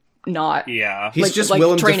also not. Yeah, he's just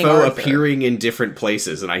Willem Dafoe appearing in different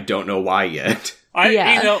places, and I don't know why yet.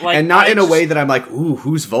 And not in a way that I'm like, ooh,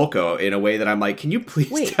 who's Volko? In a way that I'm like, can you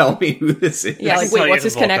please tell me who this is? Yeah, like, wait, what's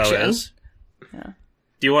his connection? Yeah.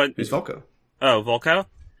 Do you want... Who's Volko? Oh, Volko?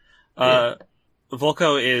 Yeah.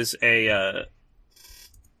 Volko is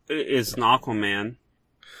is an Aquaman.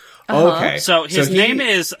 Okay. So his name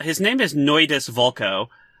is Noidus Volko.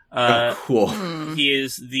 Cool. He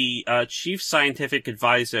is the chief scientific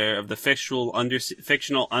advisor of the fictional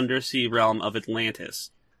undersea realm of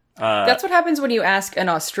Atlantis. That's what happens when you ask an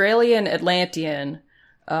Australian Atlantean,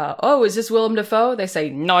 is this Willem Dafoe? They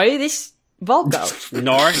say, no, this Volko.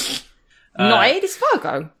 No, this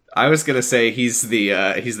Volko. I was gonna say he's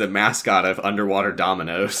the mascot of Underwater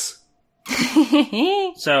Dominoes.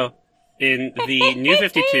 So, in the New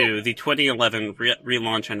 52, the 2011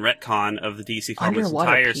 relaunch and retcon of the DC Comics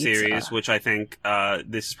entire series, which I think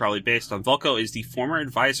this is probably based on, Volko is the former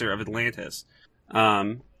advisor of Atlantis.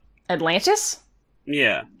 Atlantis?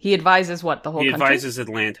 Yeah. He advises what, the whole country? He advises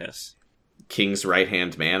Atlantis. King's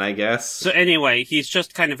right-hand man, I guess. So anyway, he's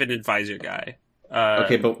just kind of an advisor guy.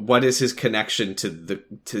 Okay, but what is his connection to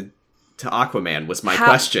Aquaman was my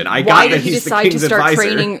question. I got that he's the king's advisor. Why did he decide to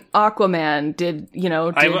start training Aquaman? Did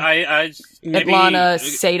Atlana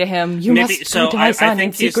say to him, "You must go to my son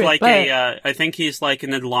in secret"? I think he's like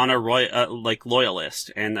an Atlana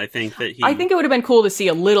loyalist, and I think that he. I think it would have been cool to see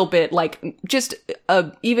a little bit, like just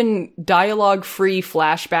a even dialogue-free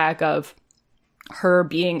flashback of her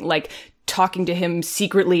being like talking to him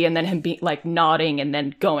secretly, and then him being like nodding, and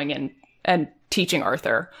then going and teaching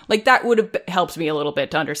Arthur. Like, that would have helped me a little bit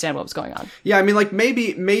to understand what was going on. Yeah, I mean, like,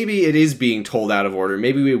 maybe it is being told out of order.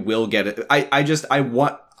 Maybe we will get it.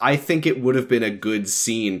 I think it would have been a good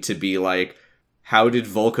scene to be like, how did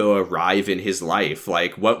Volko arrive in his life?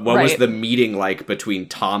 Like, what was the meeting like between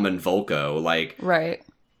Tom and Volko? Like, right.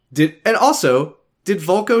 Did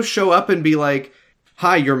Volko show up and be like,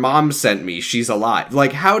 hi, your mom sent me, she's alive?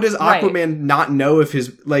 Like, how does Aquaman not know if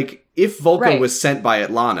if Volko was sent by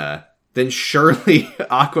Atlana, then surely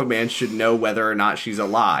Aquaman should know whether or not she's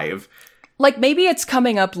alive. Like, maybe it's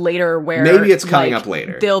coming up later where... Maybe it's coming up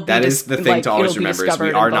later. That is the thing to always remember, is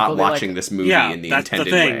we are not watching this movie in the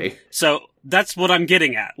intended way. So, that's what I'm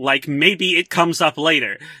getting at. Like, maybe it comes up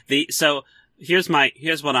later. So, here's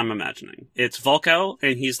what I'm imagining. It's Volko,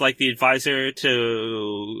 and he's like the advisor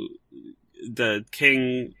to the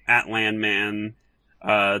King Atlan Man,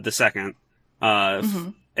 the second.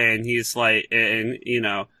 And he's like,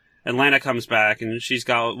 Atlanta comes back, and she's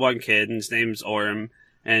got one kid, and his name's Orm,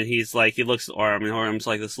 and he's like, he looks at Orm, and Orm's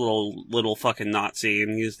like this little fucking Nazi,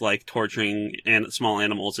 and he's like torturing small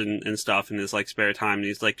animals and stuff in his like spare time, and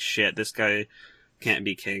he's like, shit, this guy can't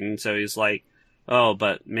be king. So he's like, oh,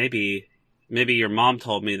 but maybe your mom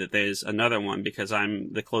told me that there's another one because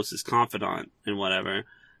I'm the closest confidant and whatever.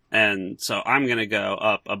 And so I'm gonna go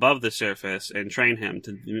up above the surface and train him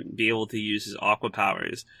to be able to use his aqua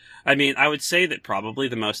powers. I mean, I would say that probably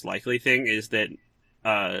the most likely thing is that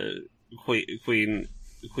Queen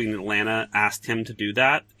Atlana asked him to do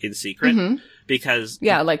that in secret because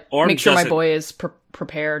Orm make sure my boy is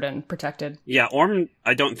prepared and protected. Yeah, Orm,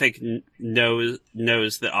 I don't think knows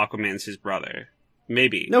that Aquaman's his brother.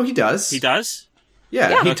 Maybe. No, he does. He does?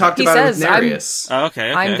 Yeah, he talked about it with Nereus.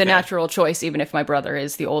 I'm the natural choice, even if my brother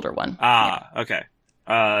is the older one. Okay.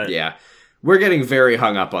 Yeah. We're getting very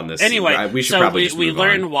hung up on this. Anyway, we should probably just move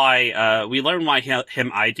learn on. why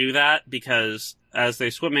I do that, because as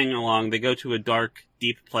they're swimming along, they go to a dark,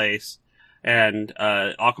 deep place, and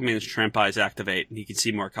Aquaman's shrimp eyes activate, and he can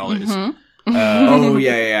see more colors.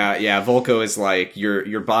 Yeah. Volko is like,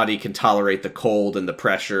 your body can tolerate the cold and the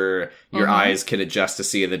pressure. Your eyes can adjust to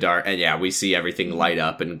see in the dark. And we see everything light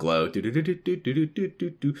up and glow. And then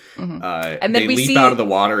they leap out of the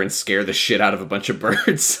water and scare the shit out of a bunch of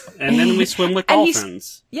birds. And then we swim with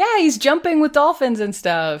dolphins. He's jumping with dolphins and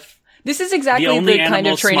stuff. This is exactly the kind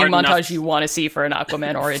of training montage you want to see for an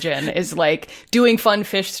Aquaman origin, is like doing fun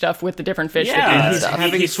fish stuff with the different fish that do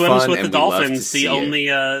stuff. He swims with the dolphins, the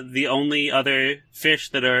only other fish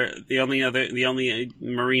that are the only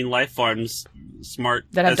marine life forms smart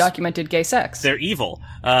that have documented gay sex. They're evil.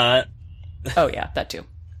 Oh yeah, that too.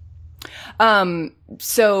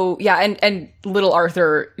 So yeah, and little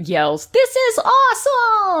Arthur yells, "This is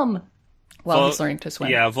awesome!" while he's learning to swim.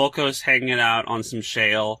 Yeah, Volko's hanging out on some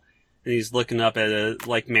shale, and he's looking up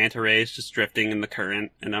at manta rays just drifting in the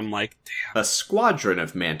current, and I'm like, damn. A squadron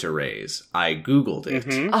of manta rays. I googled it.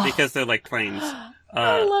 Because they're like planes.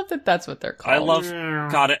 I love that that's what they're called.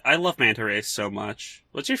 I love manta rays so much.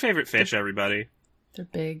 What's your favorite fish, everybody? They're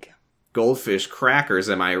big. Goldfish crackers,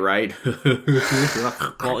 am I right?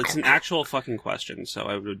 Well, it's an actual fucking question, so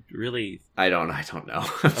I would really... I don't know.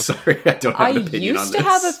 I'm sorry, I don't have an opinion on this. I used to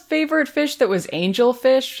have a favorite fish that was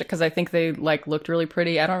angelfish, because I think they, looked really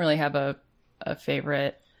pretty. I don't really have a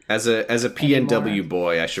favorite. As a PNW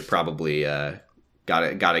boy, I should probably,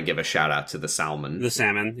 gotta give a shout out to the salmon. The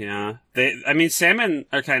salmon, yeah. Salmon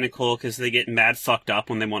are kind of cool, because they get mad fucked up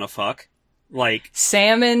when they want to fuck. Like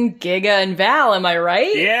Salmon, Giga, and Val, am I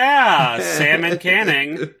right? Yeah, salmon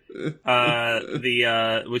canning.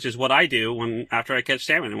 Which is what I do after I catch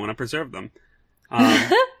salmon and want to preserve them. Remember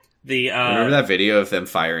that video of them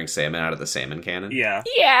firing salmon out of the salmon cannon? Yeah.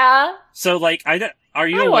 Yeah. So are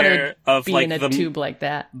you aware of be in a tube like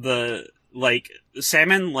that?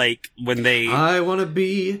 Salmon, when they... I want to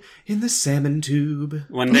be in the salmon tube.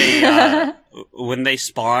 When they, when they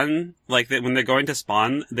spawn, when they're going to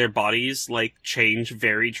spawn, their bodies, change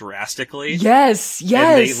very drastically. Yes. And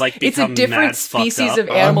they, it's a different species of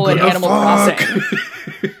up. animal in Animal Crossing.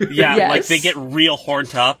 Yeah, yes. They get real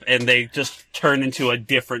horned up, and they just turn into a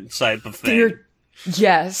different type of thing.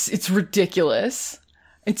 Yes, it's ridiculous.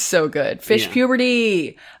 It's so good. Fish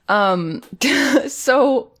puberty.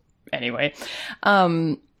 So... Anyway,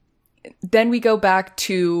 then we go back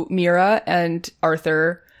to Mira and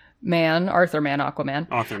Arthur Man, Aquaman.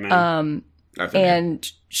 Arthur Man. And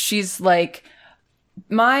she's like,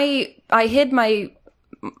 I hid my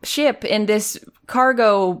ship in this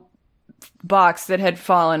cargo box that had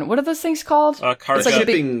fallen. What are those things called? Cargo.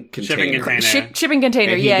 Shipping container. Shipping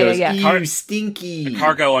container. And Yeah. Ew, stinky.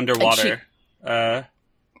 Cargo underwater.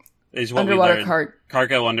 Is what underwater we learned.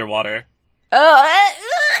 Cargo underwater.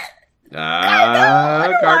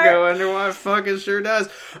 Cargo underwater fucking sure does.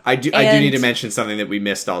 I do need to mention something that we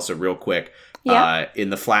missed also real quick. Yeah. In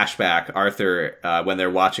the flashback, Arthur, when they're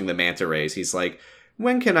watching the manta rays, he's like,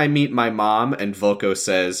 "When can I meet my mom?" And Volko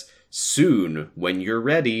says, "Soon, when you're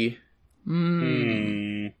ready."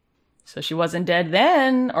 So she wasn't dead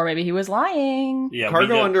then, or maybe he was lying. Yeah,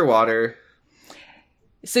 Cargo underwater.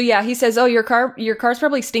 So yeah, he says, "Oh, your car's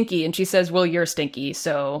probably stinky," and she says, "Well, you're stinky."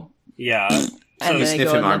 So yeah. So you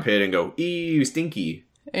sniff an armpit and go, "Ew, stinky."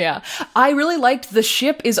 Yeah. I really liked the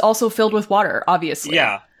ship is also filled with water, obviously.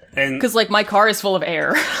 Yeah. Because, my car is full of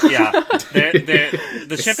air. Yeah.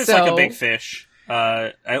 The ship is like a big fish.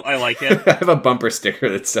 I like it. I have a bumper sticker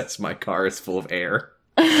that says, "My car is full of air."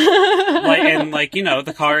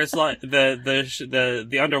 The car is like,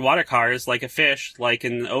 the underwater car is like a fish,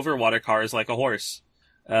 an overwater car is like a horse.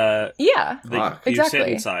 Yeah. You sit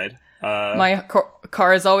inside. My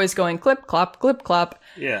car is always going clip clop, clip clop.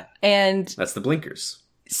 Yeah, and that's the blinkers.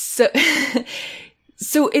 So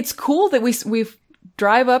it's cool that we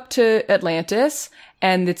drive up to Atlantis,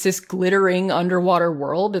 and it's this glittering underwater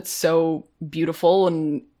world. It's so beautiful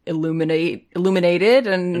and illuminated,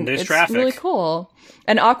 and there's it's traffic. Really cool.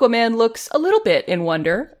 And Aquaman looks a little bit in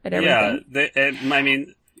wonder at everything. Yeah,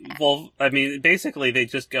 basically they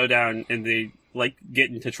just go down and they get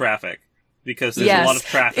into traffic. Because there's a lot of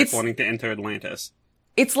traffic wanting to enter Atlantis.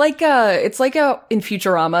 It's like in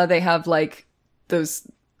Futurama, they have those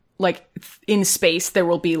in space there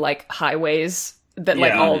will be highways that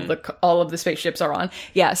all of the spaceships are on.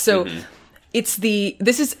 Yeah, so it's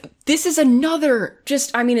this is another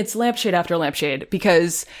it's lampshade after lampshade,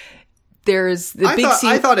 because there's the big scene.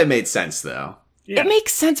 I thought it made sense though. Yeah. It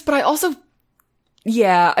makes sense, but I also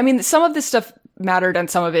some of this stuff mattered and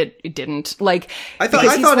some of it didn't. I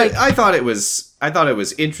thought it was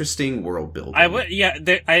interesting world building.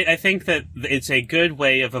 I think that it's a good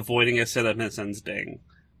way of avoiding a misunderstanding.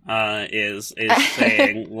 Is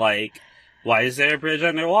saying why is there a bridge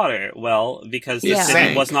underwater? Well, because the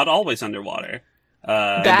city was not always underwater.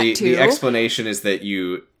 The explanation is that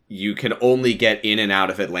you can only get in and out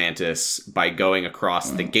of Atlantis by going across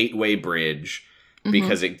the Gateway Bridge.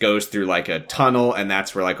 Because it goes through a tunnel, and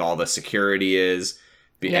that's where all the security is,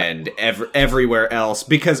 and everywhere else.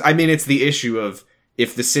 Because it's the issue of,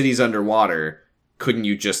 if the city's underwater, couldn't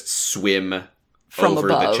you just swim from over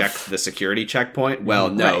above the security checkpoint?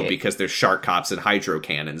 Well, no, because there's shark cops and hydro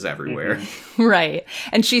cannons everywhere. Right.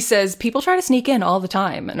 And she says people try to sneak in all the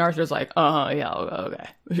time, and Arthur's like, yeah, okay,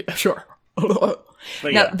 sure.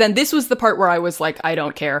 But Now, yeah. then this was the part where I was like, I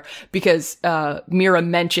don't care, because Mira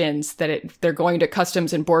mentions that they're going to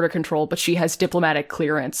Customs and Border Control, but she has diplomatic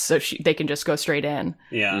clearance, so they can just go straight in.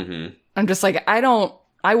 Yeah. Mm-hmm. I'm just like,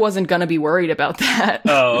 I wasn't gonna be worried about that.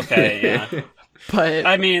 Oh, okay, yeah. But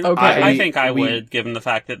I mean, okay. I think I we- would, given the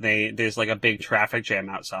fact that there's like a big traffic jam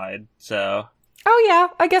outside. So Oh yeah,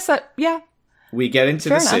 I guess that, yeah. We get into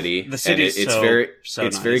Fair the enough. city. The city's and so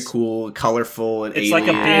it's very nice. cool, colorful, and it's like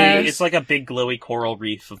a alien. it's like a big glowy coral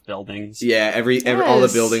reef of buildings. Yeah, every all the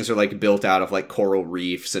Yes. buildings are like built out of like coral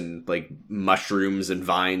reefs and like mushrooms and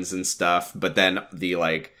vines and stuff. But then the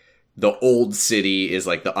old city is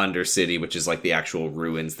like the undercity, which is like the actual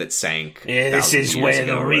ruins that sank. Yeah, this 1,000 is years where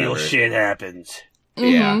ago the or real whatever. shit happens.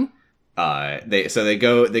 Yeah. They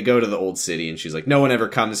go to the old city, and she's like, no one ever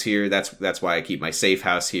comes here. That's why I keep my safe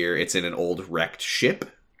house here. It's in an old wrecked ship.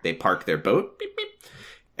 They park their boat. Beep, beep.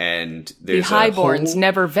 And The there's highborns a whole...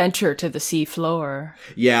 never venture to the sea floor.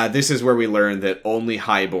 Yeah, this is where we learn that only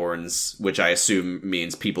highborns, which I assume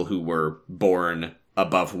means people who were born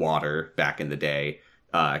above water back in the day,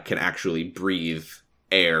 can actually breathe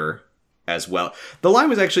air as well. The line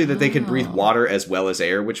was actually that they could breathe water as well as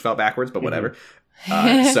air, which felt backwards, but whatever.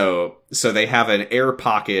 So they have an air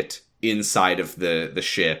pocket inside of the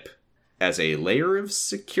ship as a layer of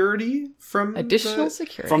security from Additional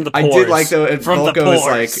security. From the I pores. did like though, and From the Volko is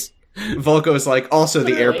pores. Volko is like, also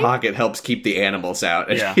the air Really? pocket helps keep the animals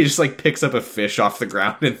out. And Yeah. he just like picks up a fish off the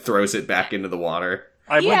ground and throws it back into the water.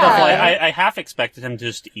 I would Yeah. have, I half expected him to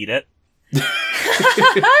just eat it.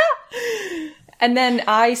 And then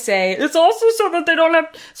I say, it's also so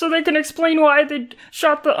that so they can explain why they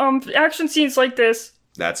shot the action scenes like this.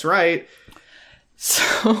 That's right.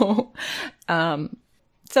 So,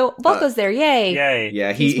 so Volko's there, yay. Yay.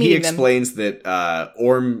 Yeah, He's he meeting them. explains that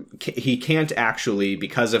Orm he can't actually,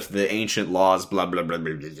 because of the ancient laws, blah blah blah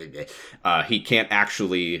blah, blah, blah, blah, he can't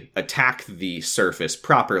actually attack the surface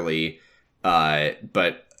properly.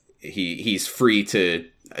 But he's free to,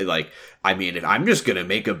 like, I mean, if I'm just gonna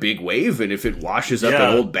make a big wave, and if it washes up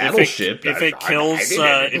an old battleship, If it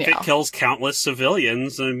kills countless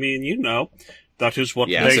civilians, I mean, that is what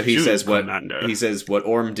yeah, they so he do, says Commander. what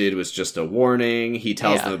Orm did was just a warning. He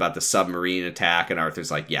tells Yeah. them about the submarine attack, and Arthur's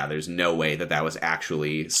like, yeah, there's no way that was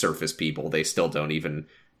actually surface people. They still don't even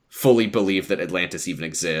fully believe that Atlantis even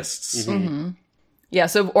exists. Yeah,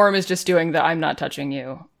 so Orm is just doing the I'm not touching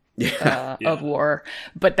you Yeah. of war.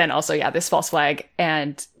 But then also, yeah, this false flag.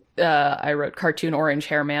 And I wrote cartoon orange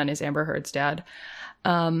hair man is Amber Heard's dad.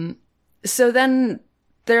 So then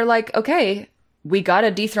they're like, okay, we gotta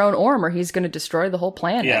dethrone Orm or he's gonna destroy the whole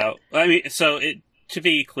planet. Yeah, I mean, so to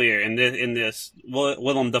be clear, in this,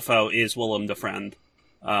 Willem Dafoe is Willem the Friend.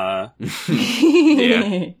 Yeah.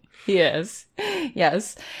 Yes.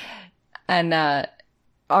 Yes. And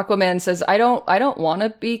Aquaman says, I don't want to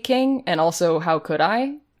be king, and also how could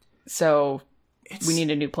I? So we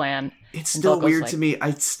need a new plan. It's And still Volko's weird like- to me.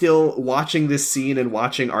 I still, watching this scene and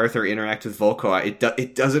watching Arthur interact with Volko,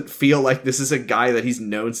 it doesn't feel like this is a guy that he's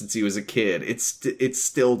known since he was a kid. It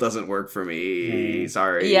still doesn't work for me.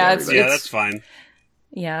 Sorry. Yeah, everybody. Yeah, that's fine.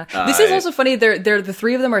 Yeah. This is Uh, also funny. They're the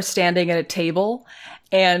three of them are standing at a table,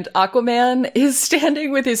 and Aquaman is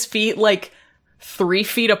standing with his feet like 3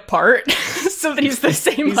 feet apart, so that he's the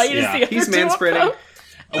same height as yeah. the other He's two of them. manspreading.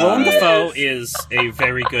 Willem Dafoe is a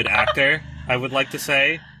very good actor, I would like to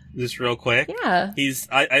say, just real quick. Yeah.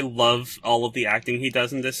 I love all of the acting he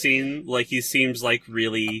does in this scene. Like, he seems like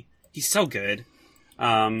he's so good.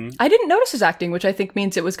 I didn't notice his acting, which I think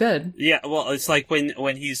means it was good. Yeah, well, it's like when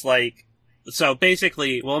he's like, so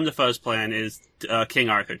basically, Willem Dafoe's plan is King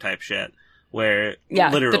Arthur type shit, where Yeah,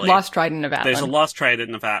 literally the Lost Trident of Atlan. there's a lost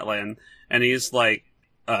trident of Atlan, and he's like,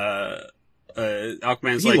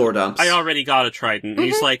 Aquaman's He like, lore dumps. I already got a trident. And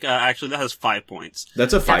he's like, actually, that has 5 points,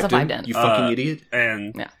 That's a five, a five dent. You fucking idiot.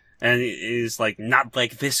 and Yeah. and he's like, not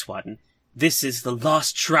like this one. This is the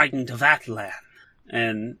lost trident of Atlan,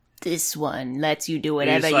 and This one lets you do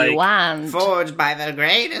whatever you want. Forged by the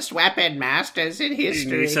greatest weapon masters in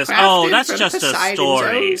history. He says, crafted "Oh, that's from just a Poseidon's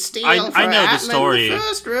story. own steel I for know the Atlan, story. The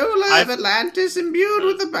first ruler of I've- Atlantis, imbued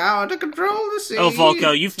with the power to control the sea. oh,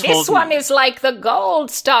 Volko, you've told me. is like the gold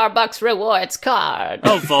Starbucks rewards card.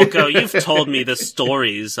 Oh, Volko, you've told me the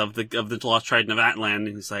stories of the lost trident of Atlan.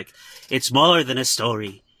 And he's like, it's more than a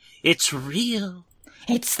story. It's real.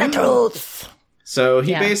 It's the truth. So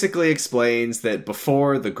he Yeah. basically explains that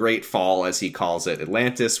before the Great Fall, as he calls it,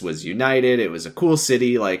 Atlantis was united. It was a cool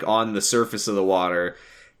city, like on the surface of the water.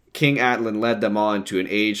 King Atlan led them all into an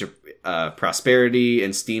age of prosperity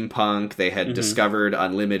and steampunk. They had discovered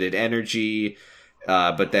unlimited energy.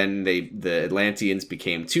 But then the Atlanteans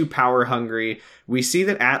became too power hungry. We see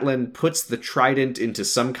that Atlan puts the trident into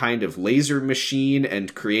some kind of laser machine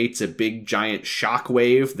and creates a big giant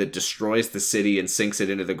shockwave that destroys the city and sinks it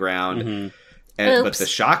into the ground. But the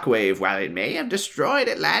shockwave, while it may have destroyed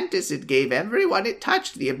Atlantis, it gave everyone it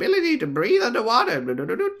touched the ability to breathe underwater.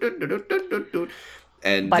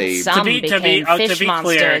 And But they some became fish to be clear,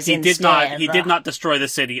 monsters he did instead. not destroy the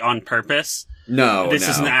city on purpose. this This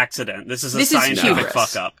is an accident. This is a This is scientific hubris.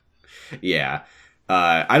 fuck up. Yeah.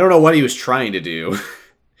 I don't know what he was trying to do.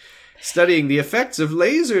 Studying the effects of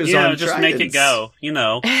lasers on Just tridents. make it go. You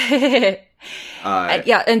know.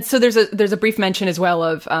 Yeah, and so there's a brief mention as well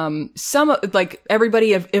of some, like,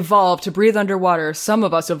 everybody evolved to breathe underwater. Some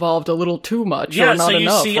of us evolved a little too much, or not so you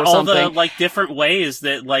enough, see or all something. the like different ways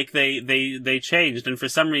that like they changed, and for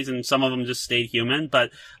some reason some of them just stayed human. But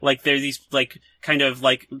like there's these like kind of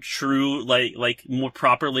like true like more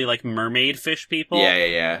properly like mermaid fish people.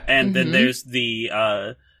 Yeah. And then there's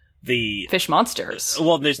the Fish monsters.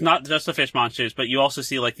 well, there's not just the fish monsters, but you also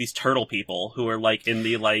see like these turtle people who are like in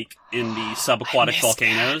the subaquatic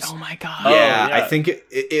volcanoes. Oh my god! Yeah, yeah. I think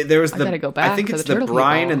there was I gotta go back I think to it's the the turtle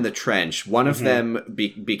brine people. and the trench. One of them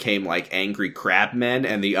became like angry crab men,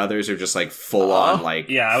 and the others are just like full on like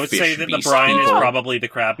Yeah, I would fish say that the beast brine is people. probably the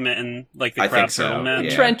crab mitten, like the I crab think so, turtle men.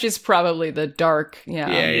 yeah. Trench is probably the dark.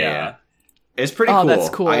 Yeah. It's pretty Oh, cool. that's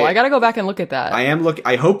cool. I gotta go back and look at that.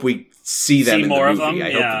 I hope we see them See in more the of movie. them?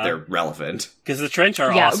 I hope Yeah. that they're relevant. Because the trench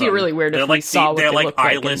are Yeah, awesome. it'd be really weird if they're we like saw what they're they like look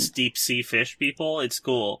like eyeless in- deep sea fish people. It's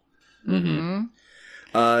cool.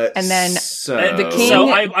 And then so, the king, So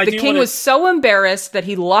I the do king wanna- was so embarrassed that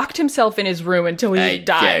he locked himself in his room until he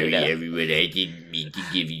died. everyone. I didn't mean to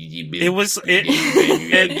give you the It was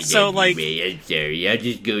and so like I'm sorry. I'll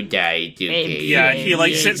just go die. It's okay. yeah, he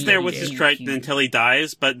like sits there with his trident until he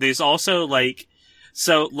dies. But there's also like.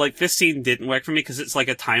 So, like, this scene didn't work for me because it's like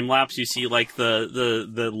a time lapse. You see, like,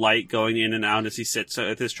 the light going in and out as he sits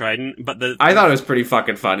with his trident. But I thought it was pretty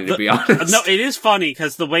fucking funny, to be honest. No, it is funny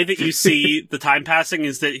because the way that you see the time passing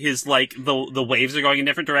is that his, like, the waves are going in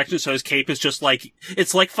different directions. So his cape is just like,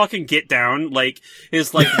 it's like fucking Get Down. Like,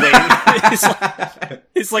 his, like, wave,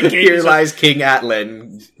 his, like, cape Here is lies King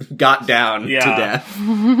Atlan, got down to Yeah. death.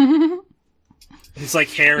 his, like,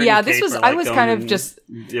 hair and Yeah, this cape was- are, I like, was going kind of in just-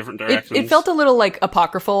 different directions. It felt a little like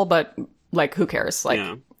apocryphal, but like who cares? Like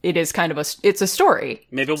Yeah. it is kind of it's a story.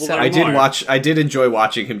 Maybe we'll So- learn I more. did enjoy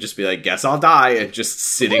watching him just be like, guess I'll die, and just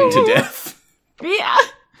sitting to death. Yeah,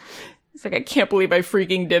 it's like I can't believe I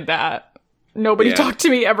freaking did that. Nobody Yeah. talked to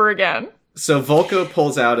me ever again. So Volko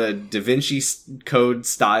pulls out a Da Vinci Code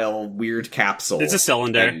style weird capsule. It's a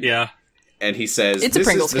cylinder, and, yeah. And he says, It's a this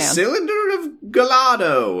Pringles is the can. cylinder of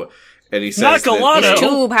Galado. And he says, Not Gelato. This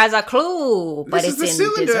tube has a clue, but This is it's the in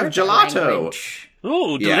cylinder of dessert gelato. language.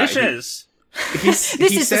 Ooh, Yeah, delicious. This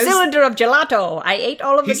is the cylinder of gelato. I ate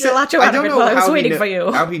all of the gelato I out of don't it know while I was how waiting for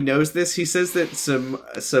you. How he knows this? He says that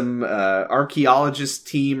some archaeologist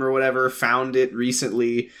team or whatever found it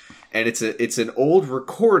recently, and it's an old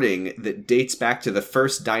recording that dates back to the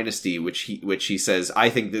first dynasty, which he says, I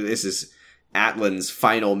think that this is Atlan's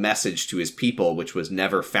final message to his people, which was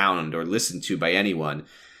never found or listened to by anyone.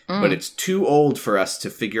 But it's too old for us to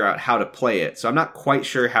figure out how to play it. So I'm not quite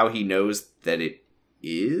sure how he knows that it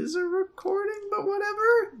is a recording, but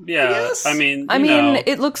whatever. Yeah, guess. I mean, I you mean, know.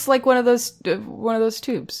 it looks like one of those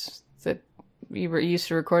tubes that you were used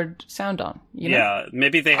to record sound on. You know? Yeah,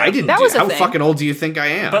 maybe they have. I didn't. That was a how thing. fucking old do you think I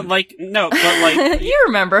am? But like, no, but like, You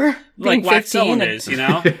remember like being wax 15 and- cylinders, you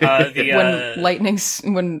know.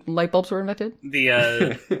 when light bulbs were invented.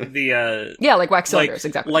 The Yeah, like wax like, cylinders,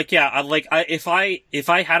 exactly. Like, yeah, if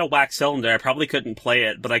I had a wax cylinder, I probably couldn't play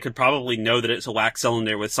it, but I could probably know that it's a wax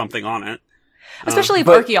cylinder with something on it. Especially if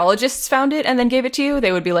but- archaeologists found it and then gave it to you,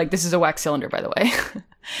 they would be like, "This is a wax cylinder, by the way."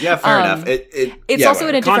 yeah, fair enough. It's yeah, also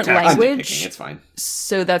in a whatever. different Context. I'm language, nitpicking, it's fine.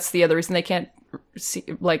 so that's the other reason they can't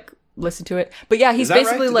listen to it. But yeah, he's Is that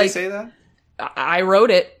basically right? Did like, they say that? I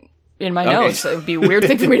wrote it in my Okay. notes. So it would be a weird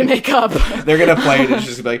thing for me to make up. They're gonna play it and it's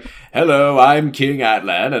just gonna be like, "Hello, I'm King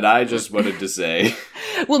Atlan, and I just wanted to say."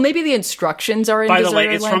 Well, maybe the instructions are in By the deserter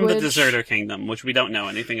way, it's language. from the Deserter Kingdom, which we don't know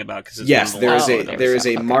anything about because it's Yes, one of the there is last- Oh, there is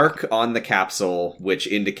a okay. mark on the capsule which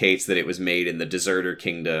indicates that it was made in the Deserter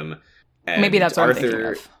Kingdom. And Maybe that's what I'm thinking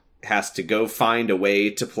Arthur of. has to go find a way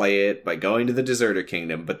to play it by going to the Deserter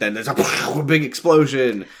Kingdom, but then there's a big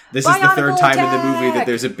explosion. This is the third Bionicle time in the movie that attack!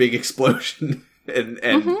 there's a big explosion and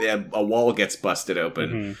a wall gets busted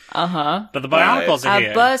open. But the Bionicles are I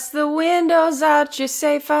here. bust the windows out your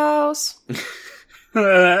safe house.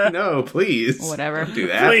 No, please. Whatever. Don't do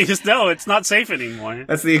that. Please, no, it's not safe anymore.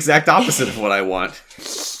 That's the exact opposite of what I want.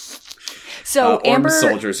 So Armed Amber,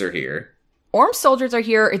 soldiers are here. Orm's soldiers are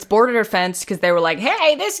here. It's border defense because they were like,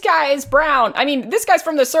 hey, this guy is brown. I mean, this guy's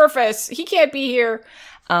from the surface. He can't be here.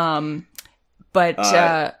 But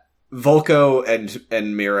Volko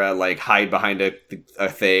and Mira like hide behind a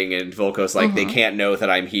thing, and Volko's like, they can't know that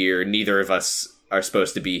I'm here. Neither of us are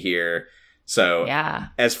supposed to be here. So,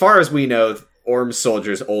 as far as we know, Orm's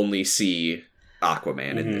soldiers only see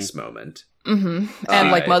Aquaman in this moment. And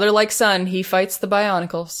like mother, like son, he fights the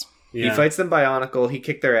Bionicles. Yeah. He fights them Bionicle. He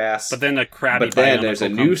kicked their ass. But then But then there's a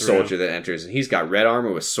new soldier that enters, and he's got red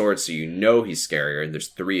armor with swords, so you know he's scarier. And there's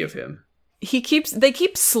 3 of him. They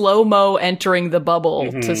keep slow-mo entering the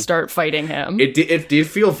bubble to start fighting him. It did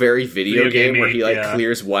feel very video game where he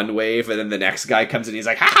clears one wave, and then the next guy comes in. He's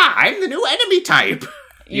like, "Ha! I'm the new enemy type."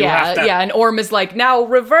 And Orm is like, now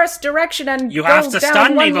reverse direction and you have to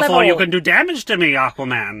stun me before you can do damage to me,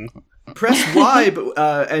 Aquaman. Press Y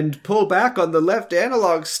and pull back on the left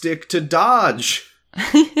analog stick to dodge.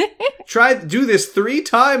 Do this 3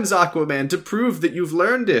 times, Aquaman, to prove that you've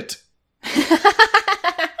learned it.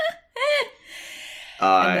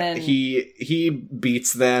 He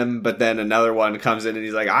beats them, but then another one comes in and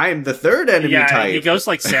he's like, I'm the 3rd enemy type. He goes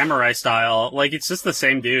like samurai style. Like, it's just the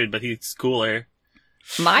same dude, but he's cooler.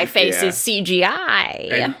 My face is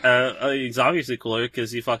CGI. And he's obviously cooler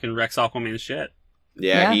because he fucking wrecks Aquaman's shit.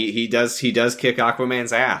 Yeah, he does kick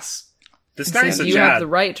Aquaman's ass. This guy's a you have the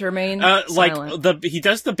right to remain silent. He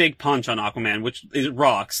does the big punch on Aquaman, which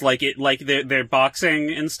rocks. Like they're boxing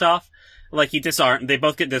and stuff. Like they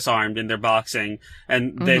both get disarmed in their boxing,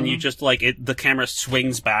 and then you just the camera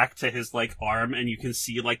swings back to his arm, and you can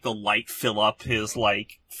see the light fill up his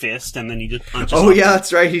fist, and then he just punches. Oh yeah,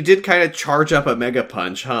 that's right. He did kind of charge up a mega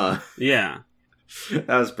punch, huh? Yeah,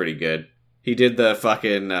 that was pretty good. He did the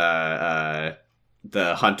fucking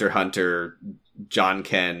the Hunter x Hunter John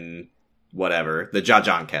Ken whatever, the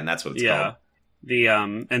John Ken. That's what it's called. The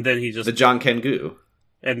and then he just the John Ken Goo.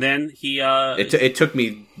 And then he, It took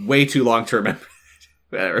me way too long to remember.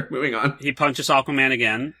 Whatever, moving on. He punches Aquaman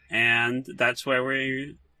again, and that's where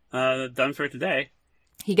we're, done for today.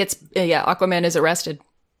 He gets, Aquaman is arrested.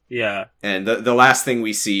 Yeah. And the last thing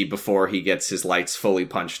we see before he gets his lights fully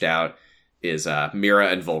punched out is, Mira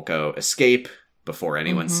and Volko escape before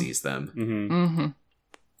anyone sees them.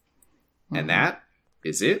 And that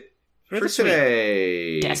is it for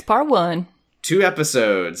today. That's part 1. 2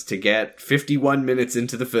 episodes to get 51 minutes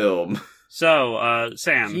into the film. So,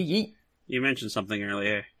 Sam, you mentioned something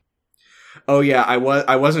earlier. Oh yeah, I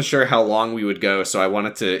wasn't sure how long we would go, so I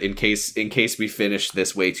wanted to, in case we finished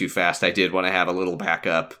this way too fast, I did want to have a little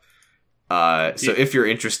backup. So if you're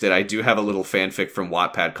interested, I do have a little fanfic from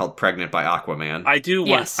Wattpad called Pregnant by Aquaman. I do.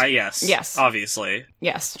 Yes. Yes. Obviously.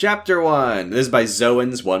 Yes. Chapter 1. This is by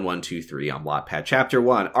Zoans1123 on Wattpad. Chapter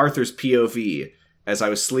 1. Arthur's POV. As I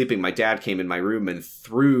was sleeping, my dad came in my room and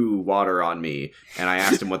threw water on me, and I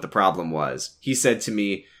asked him what the problem was. He said to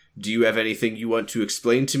me, "Do you have anything you want to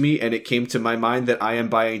explain to me?" And it came to my mind that I am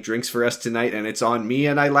buying drinks for us tonight, and it's on me,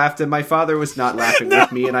 and I laughed, and my father was not laughing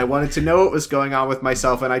with me, and I wanted to know what was going on with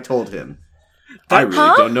myself, and I told him. I really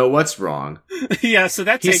don't know what's wrong. Yeah, so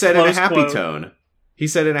that's He said in a happy tone. He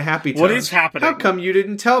said in a happy tone. What is happening? How come you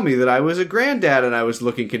didn't tell me that I was a granddad? And I was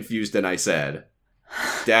looking confused, and I said,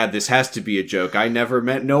 Dad, this has to be a joke. I never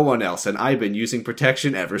met no one else, and I've been using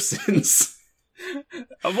protection ever since.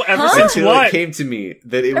 Ever since Until what? it came to me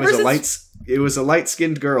that it was a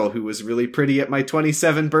light-skinned girl who was really pretty at my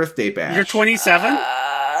 27 birthday bash. You're 27?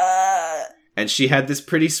 And she had this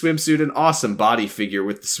pretty swimsuit and awesome body figure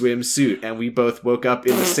with the swimsuit, and we both woke up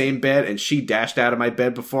in the same bed, and she dashed out of my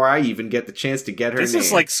bed before I even get the chance to get her This name.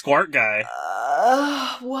 is like Squirt Guy.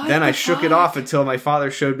 What? Then I shook it off until my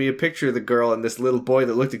father showed me a picture of the girl and this little boy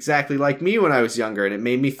that looked exactly like me when I was younger, and it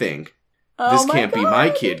made me think, this can't be my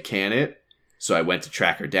kid, can it? So I went to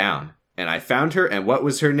track her down, and I found her, and what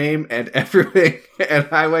was her name, and everything, and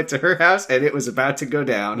I went to her house, and it was about to go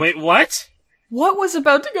down. Wait, what? What was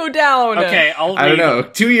about to go down? Okay, I'll read. I don't know,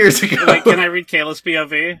 2 years ago. Wait, can I read Kayla's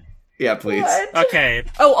POV? Yeah, please. What? Okay.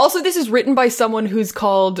 Oh, also, this is written by someone who's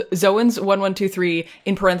called Zoans1123,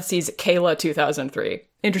 in parentheses, Kayla 2003.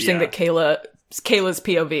 Interesting that Kayla's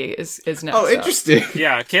POV is next. Oh, interesting.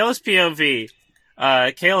 Yeah, Kayla's POV.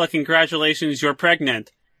 Kayla, congratulations, you're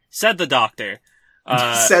pregnant. Said the doctor.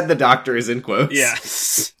 Said the doctor is in quotes.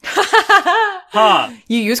 Yes. Ha!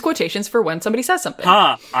 You use quotations for when somebody says something.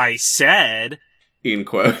 Ha! I said. In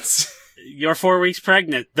quotes. You're 4 weeks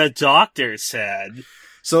pregnant. The doctor said.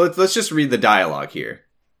 So let's just read the dialogue here.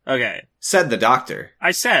 Okay. Said the doctor.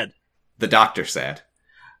 I said. The doctor said.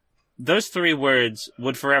 Those 3 words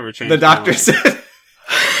would forever change. The doctor said.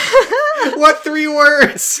 What 3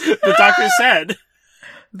 words? The doctor said.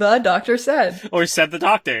 The doctor said. Or said the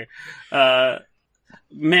doctor.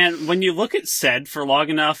 Man, when you look at said for long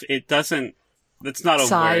enough, it's not a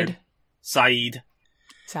word. Said.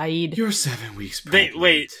 You're 7 weeks pregnant.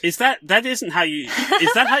 Wait, is that isn't how you,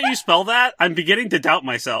 is that how you spell that? I'm beginning to doubt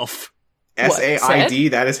myself. S-A-I-D,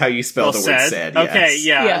 that is how you spell the word said. Yes. Okay,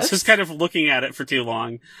 yeah. Yes. I was just kind of looking at it for too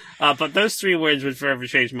long. But those 3 words would forever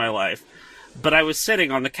change my life. But I was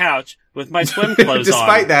sitting on the couch with my swim clothes on.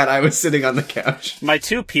 Despite that, I was sitting on the couch. My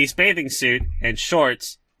 2-piece bathing suit and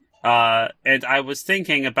shorts. And I was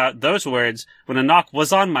thinking about those words when a knock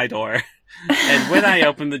was on my door. And when I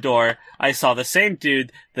opened the door, I saw the same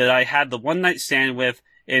dude that I had the one-night stand with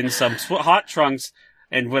in some hot trunks.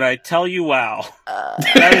 And when I tell you, wow,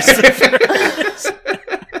 that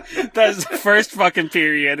is the first fucking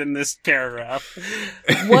period in this paragraph.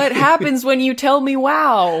 What happens when you tell me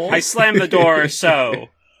wow? I slammed the door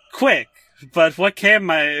quick, but what came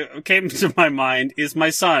to my mind is my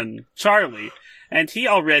son, Charlie, and he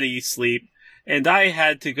already asleep, and I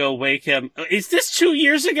had to go wake him. Is this 2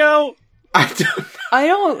 years ago? I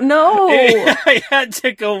don't know. I had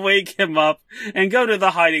to go wake him up and go to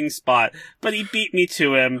the hiding spot, but he beat me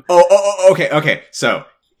to him. Okay. So,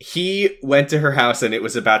 he went to her house and it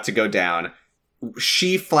was about to go down.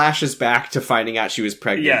 She flashes back to finding out she was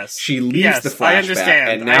pregnant. Yes. She leaves the flashback,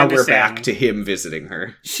 and now we're back to him visiting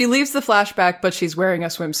her. She leaves the flashback, but she's wearing a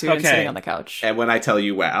swimsuit and sitting on the couch. And when I tell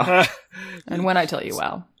you wow.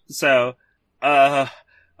 So,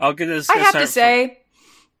 I'll get this. I have to say,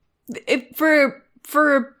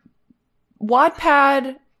 for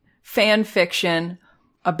Wattpad fan fiction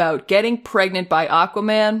about getting pregnant by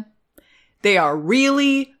Aquaman, they are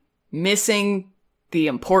really missing the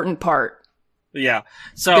important part. Yeah,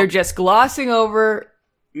 so they're just glossing over.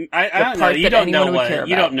 I don't know. You don't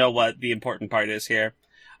know what the important part is here.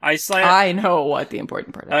 I know what the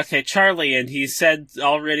important part is. Okay, Charlie, and he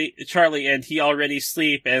already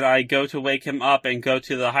sleep, and I go to wake him up and go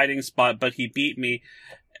to the hiding spot, but he beat me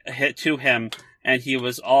to him, and he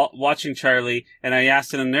was watching Charlie, and I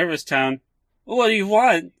asked in a nervous tone, "What do you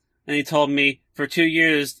want?" And he told me, for 2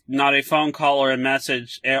 years, not a phone call or a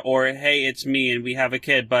message, or, "Hey, it's me, and we have a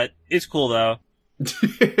kid, but it's cool, though."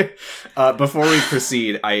 Before we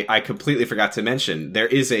proceed, I completely forgot to mention, there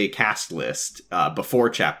is a cast list before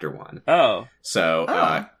Chapter 1. Oh. So,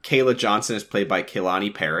 Kayla Johnson is played by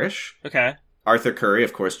Kehlani Parrish. Okay. Arthur Curry,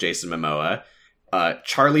 of course, Jason Momoa.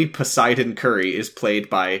 Charlie Poseidon Curry is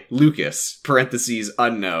played by Lucas, parentheses,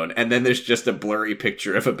 unknown, and then there's just a blurry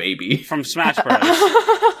picture of a baby. From Smash Bros.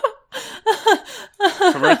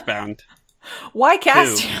 From Earthbound. Why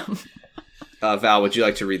cast him? Val, would you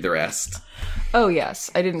like to read the rest? Oh, yes.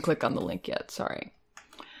 I didn't click on the link yet. Sorry.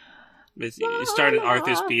 It started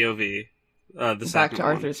Arthur's POV. Back to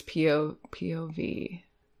Arthur's POV.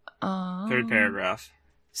 Third paragraph.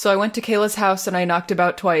 So I went to Kayla's house and I knocked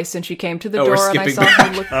about twice and she came to the door and I saw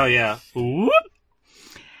her look... Oh, yeah. Whoop.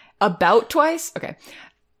 About twice? Okay.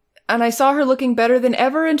 And I saw her looking better than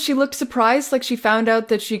ever and she looked surprised like she found out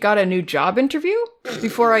that she got a new job interview.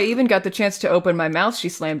 Before I even got the chance to open my mouth, she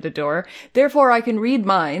slammed the door. Therefore, I can read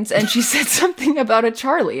minds, and she said something about a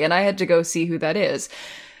Charlie, and I had to go see who that is.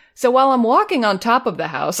 So while I'm walking on top of the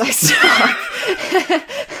house, I stop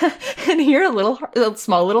and hear a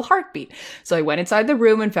small little heartbeat. So I went inside the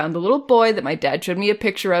room and found the little boy that my dad showed me a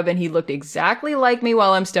picture of, and he looked exactly like me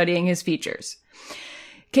while I'm studying his features.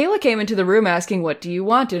 Kayla came into the room asking, "What do you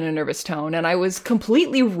want?" in a nervous tone, and I was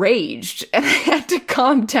completely raged, and I had to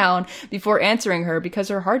calm down before answering her because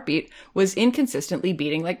her heartbeat was inconsistently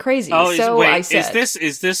beating like crazy. I said,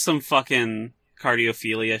 is this some fucking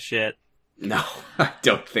cardiophilia shit? No, I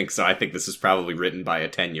don't think so. I think this is probably written by a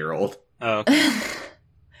 10-year-old. Oh, okay.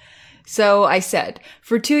 So I said,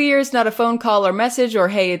 for 2 years, not a phone call or message or,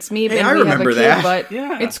 "Hey, it's me, and we have a kid, that. But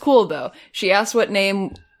it's cool though." She asked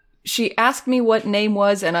me what name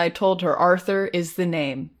was, and I told her Arthur is the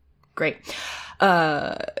name. Great.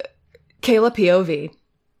 Kayla POV.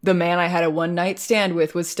 The man I had a one-night stand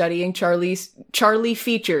with was studying Charlie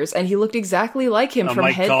features, and he looked exactly like him from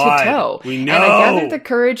head to toe. We know. And I gathered the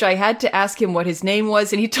courage I had to ask him what his name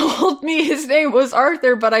was, and he told me his name was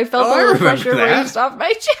Arthur, but I felt all the pressure raised off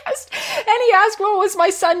my chest. And he asked what was my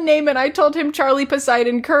son name, and I told him Charlie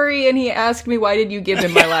Poseidon Curry, and he asked me why did you give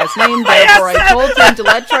him my last name. Therefore, I told him to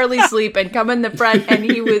let Charlie sleep and come in the front,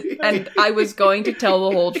 and I was going to tell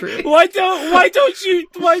the whole truth. Why don't you?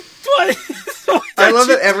 I love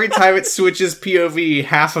that every time it switches POV,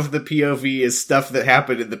 half of the POV is stuff that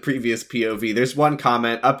happened in the previous POV. There's one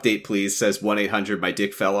comment, "Update please," says 1-800 my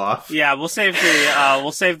dick fell off. Yeah, we'll save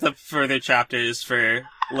the further chapters for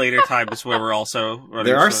later times where we're also running.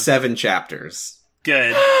 There are 7 chapters.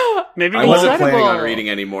 Good. Maybe I wasn't planning on Incredible. reading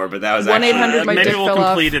anymore, but that was 1-800 actually... my maybe dick we'll fell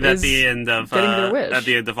off complete it at is the end of getting their wish.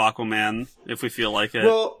 Aquaman if we feel like it.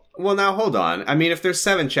 Well, now hold on. I mean, if there's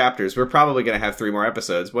 7 chapters, we're probably going to have 3 more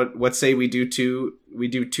episodes. What say we do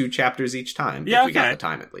 2 chapters each time? Yeah, if we got okay. the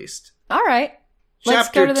time at least. All right. Let's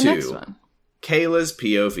Chapter go to the 2. next one. Kayla's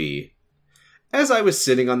POV. As I was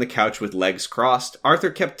sitting on the couch with legs crossed,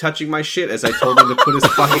 Arthur kept touching my shit as I told him to put his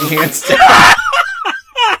fucking hands down.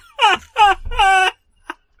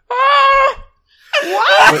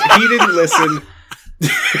 But he didn't listen.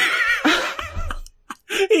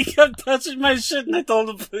 He kept touching my shit and I told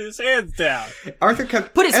him to put his hands down. Arthur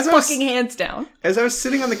kept... Put his as I was- fucking hands down. As I was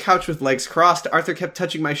sitting on the couch with legs crossed, Arthur kept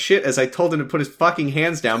touching my shit as I told him to put his fucking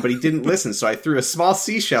hands down, but he didn't listen, so I threw a small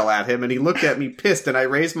seashell at him, and he looked at me pissed, and I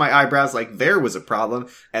raised my eyebrows like there was a problem,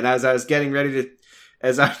 and as I was getting ready to...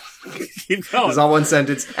 Keep going. This is all one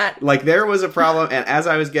sentence. Like there was a problem, and as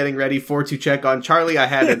I was getting ready to check on Charlie, I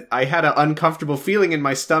had an uncomfortable feeling in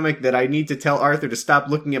my stomach that I need to tell Arthur to stop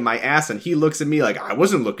looking at my ass, and he looks at me like, I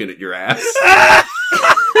wasn't looking at your ass.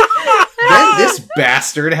 Then this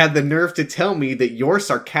bastard had the nerve to tell me that your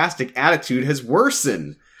sarcastic attitude has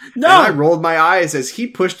worsened. No! And I rolled my eyes as he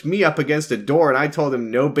pushed me up against a door, and I told him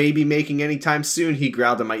no baby making anytime soon. He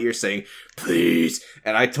growled in my ear saying, please.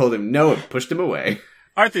 And I told him no and pushed him away.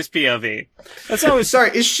 Arthur's POV. That's always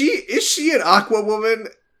Sorry, is she an Aqua woman?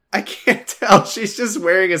 I can't tell. She's just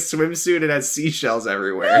wearing a swimsuit and has seashells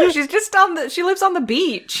everywhere. She's just she lives on the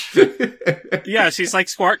beach. yeah, she's like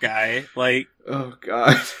Squirt Guy. Like Oh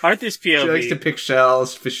god. Arthur's POV. She likes to pick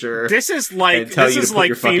shells for sure. This is like and tell this you to is put like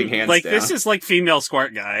your fucking hands like down. this is like female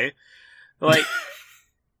Squirt Guy. Like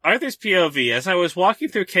Arthur's POV. As I was walking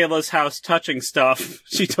through Kayla's house touching stuff,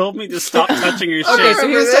 she told me to stop touching her Okay, shit. so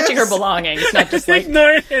he was touching her belongings, not just like...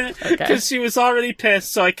 Ignored it because Okay. she was already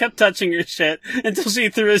pissed, so I kept touching her shit until she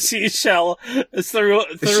threw a seashell through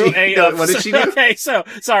She- a. no, what did she do? Okay, so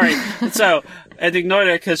sorry, and ignored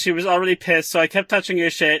her because she was already pissed. So I kept touching her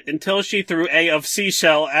shit until she threw a of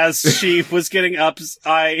seashell as she was getting up.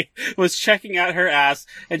 I was checking out her ass,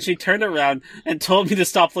 and she turned around and told me to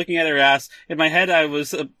stop looking at her ass. In my head, I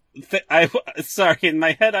was. In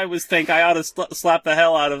my head, I was thinking I ought to slap the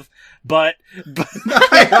hell out of butt.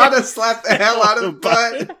 I ought to slap the hell out of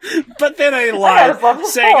butt. But then I lied,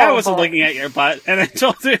 saying I wasn't looking at your butt, and I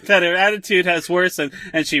told her that her attitude has worsened,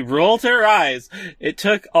 and she rolled her eyes. It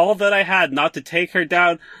took all that I had not to take her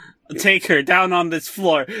down on this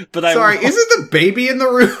floor, but Sorry, isn't the baby in the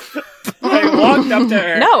room? I walked up to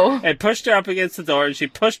her No. and pushed her up against the door, and she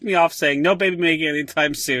pushed me off, saying, no baby making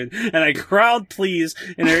anytime soon. And I growled please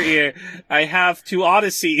in her ear. I have 2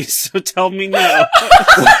 Odysseys, so tell me no.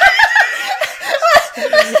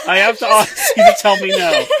 I have to Odyssey to tell me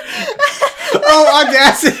no. Oh,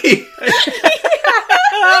 Audacity!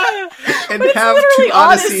 And have 2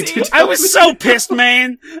 Odyssey to I was so pissed,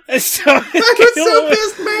 man. I was so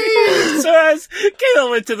pissed, man! So as Kayla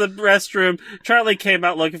went to the restroom, Charlie came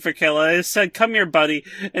out looking for Kayla. I said, come here, buddy.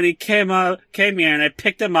 And he came here, and I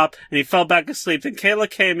picked him up, and he fell back asleep. And Kayla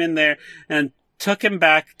came in there and took him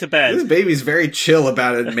back to bed. This baby's very chill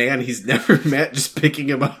about a man he's never met, just picking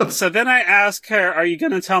him up. So then I asked her, are you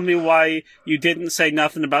going to tell me why you didn't say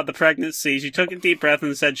nothing about the pregnancy? She took a deep breath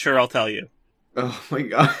and said, sure, I'll tell you. Oh my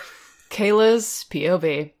god. Kayla's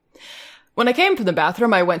POV. When I came from the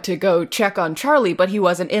bathroom, I went to go check on Charlie, but he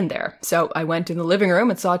wasn't in there. So I went in the living room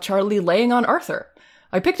and saw Charlie laying on Arthur.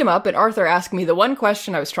 I picked him up, and Arthur asked me the one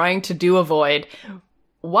question I was trying to avoid.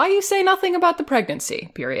 Why you say nothing about the pregnancy,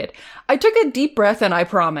 period. I took a deep breath, and I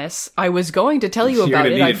promise I was going to tell you You're about gonna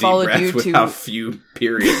it. need a I deep followed breath you with to... how few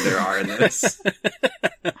periods there are in this.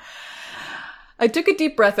 I took a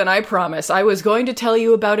deep breath, and I promise I was going to tell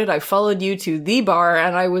you about it. I followed you to the bar,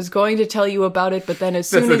 and I was going to tell you about it, but then as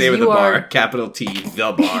That's soon the as name of the you bar. are... Capital T,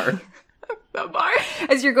 the bar. The bar.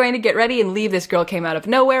 As you're going to get ready and leave, this girl came out of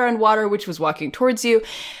nowhere on water, which was walking towards you.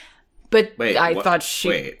 But Wait, I what? thought she...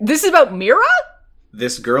 Wait. This is about Mira?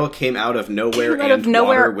 This girl came out of nowhere Came out of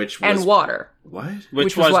nowhere water, which was... and water. What?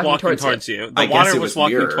 Which was walking towards you. The I guess water it was was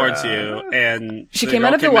walking Mira. towards you, and She the came girl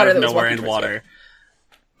out of the water that was nowhere walking and towards water.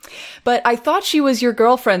 But I thought she was your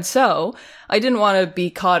girlfriend, so I didn't want to be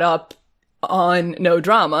caught up on no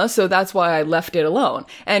drama, so that's why I left it alone.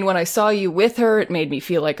 And when I saw you with her, it made me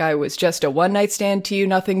feel like I was just a one-night stand to you,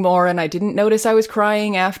 nothing more, and I didn't notice I was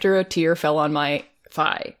crying after a tear fell on my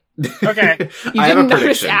thigh. Okay. You I have a didn't notice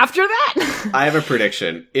prediction. after that? I have a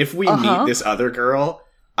prediction. If we meet this other girl,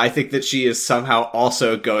 I think that she is somehow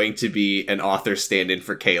also going to be an author stand-in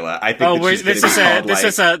for Kayla. I think that she's this going to be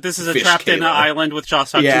called, this is a Fish trapped in an Kayla. island with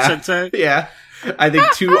Josh Hutcherson Yeah, sensei. yeah. I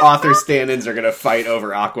think 2 author stand-ins are going to fight over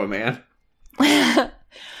Aquaman.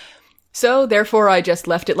 So, therefore, I just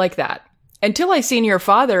left it like that. Until I seen your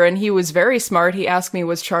father, and he was very smart. He asked me,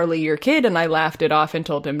 was Charlie your kid? And I laughed it off and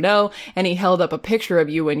told him no. And he held up a picture of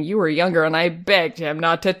you when you were younger, and I begged him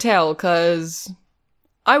not to tell, 'cause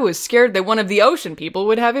I was scared that one of the ocean people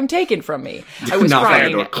would have him taken from me. I was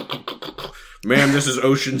crying. Ma'am, this is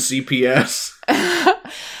Ocean CPS.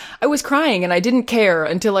 I was crying and I didn't care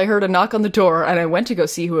until I heard a knock on the door and I went to go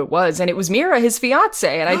see who it was, and it was Mira, his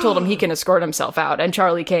fiancé, and I told him he can escort himself out, and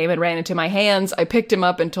Charlie came and ran into my hands. I picked him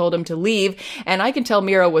up and told him to leave, and I can tell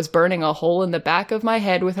Mira was burning a hole in the back of my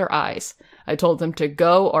head with her eyes. I told them to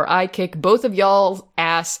go or I kick both of y'all's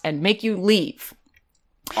ass and make you leave.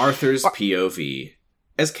 Arthur's POV.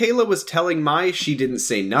 As Kayla was telling Mai she didn't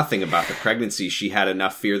say nothing about the pregnancy, she had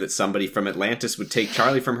enough fear that somebody from Atlantis would take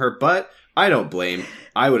Charlie from her, but I don't blame.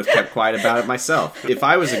 I would have kept quiet about it myself. If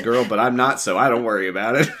I was a girl, but I'm not, so I don't worry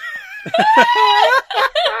about it.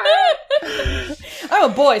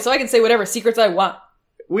 I'm a boy, so I can say whatever secrets I want.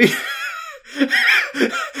 Yeah,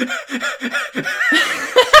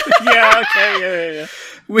 okay, yeah.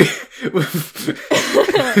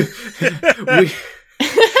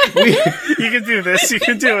 You can do this. You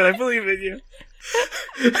can do it. I believe in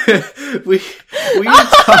you.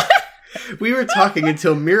 We were talking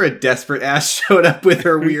until Mira desperate ass showed up with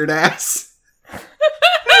her weird ass.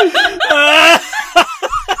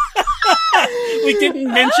 We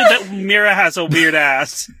didn't mention that Mira has a weird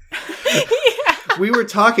ass. Yeah. We were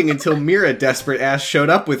talking until Mira desperate ass showed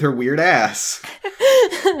up with her weird ass.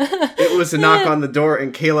 It was a knock on the door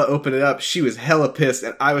and Kayla opened it up. She was hella pissed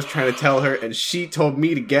and I was trying to tell her and she told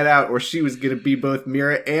me to get out or she was going to be both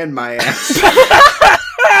Mira and my ass.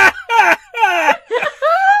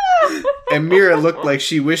 And Mira looked like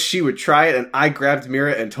she wished she would try it, and I grabbed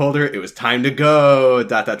Mira and told her it was time to go. ...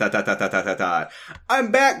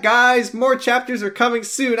 I'm back, guys! More chapters are coming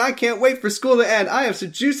soon. I can't wait for school to end. I have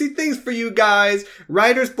some juicy things for you guys.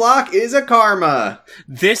 Writer's block is a karma.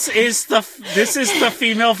 This is the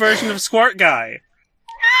female version of Squirt Guy.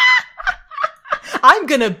 I'm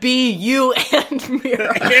gonna be you and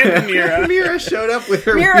Mira. And Mira. Mira showed up with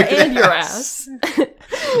her Mira weird and ass. your ass.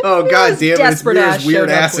 Oh, god damn it, it's Desperate Mira's ass weird showed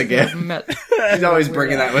up ass with again. She's always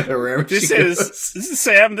bringing that with her wherever This she goes.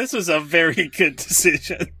 Sam, this was a very good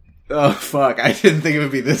decision. Oh, fuck. I didn't think it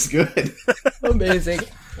would be this good. Amazing.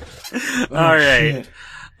 All right. Shit.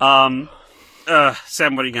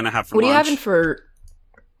 Sam, what are you going to have for What lunch? are you having for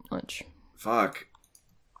lunch? Fuck.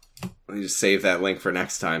 Let me just save that link for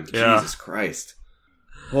next time. Yeah. Jesus Christ.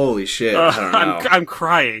 Holy shit. I don't know. I'm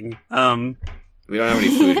crying. We don't have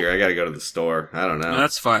any food here. I gotta go to the store. I don't know.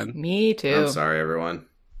 That's fine. Me too. I'm sorry, everyone.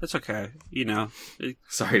 That's okay. You know.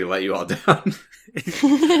 Sorry to let you all down.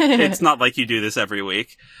 It's not like you do this every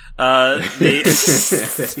week.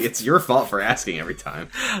 It's your fault for asking every time.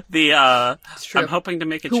 It's true. I'm hoping to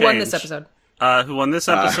make a Who change. won this episode? Who won this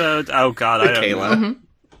episode? Oh god, I don't know. Kayla. Mm-hmm.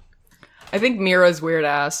 I think Mira's weird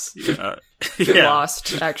ass Yeah.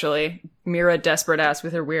 lost, actually. Mira desperate ass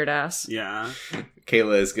with her weird ass. Yeah.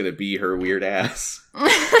 Kayla is gonna be her weird ass.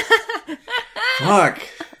 Fuck.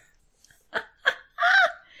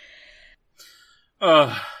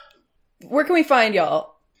 Where can we find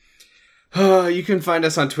y'all? You can find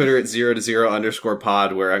us on Twitter at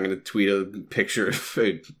 0to0_pod, where I'm going to tweet a picture of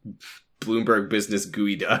a Bloomberg Business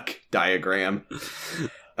GUI duck diagram.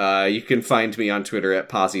 You can find me on Twitter at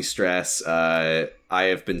Posy Stress. I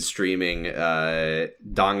have been streaming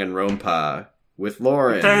Danganronpa with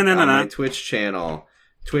Lauren on my Twitch channel,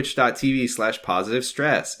 twitch.tv/positive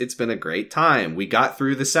stress. It's been a great time. We got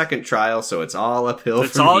through the second trial, so it's all uphill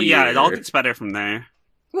from here. Yeah, it all gets better from there.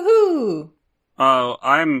 Woohoo! Oh,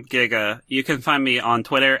 I'm Giga. You can find me on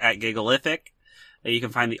Twitter at Gigalithic. You can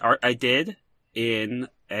find the art I did in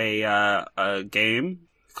a game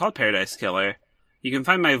called Paradise Killer. You can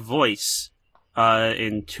find my voice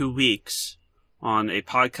in 2 weeks on a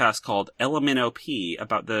podcast called Element OP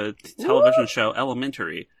about the television show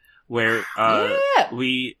Elementary, where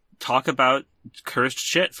we talk about cursed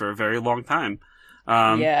shit for a very long time.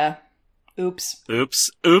 Yeah. Oops.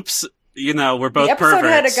 You know, we're both The episode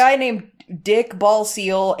perverts. had a guy named Dick Ball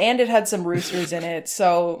Seal, and it had some roosters in it,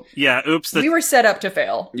 so Yeah, oops. we were set up to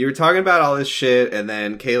fail. You were talking about all this shit, and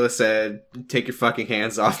then Kayla said, take your fucking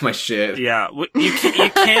hands off my shit. Yeah, you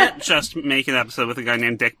can't just make an episode with a guy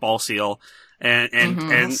named Dick Ball Seal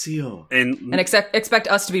and Seal. And expect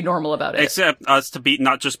us to be normal about it. Except us to be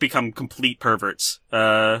not just become complete perverts.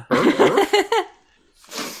 I'm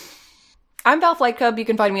Val Flight Cub. You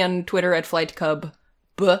can find me on Twitter at Flight Cub.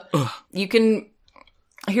 You can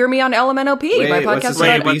hear me on LMNOP, my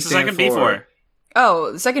podcast. What's the second B for?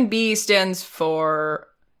 Oh, the second B stands for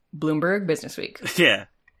Bloomberg Business Week. Yeah.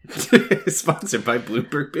 Sponsored by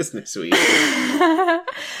Bloomberg Business Suite. Better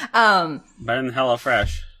than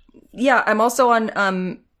HelloFresh. Yeah, I'm also on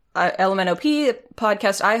LMNOP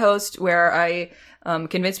podcast I host, where I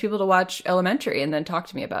convince people to watch Elementary and then talk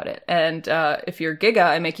to me about it. And if you're Giga,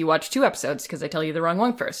 I make you watch 2 episodes because I tell you the wrong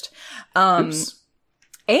one first. Oops.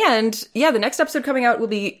 And yeah, the next episode coming out will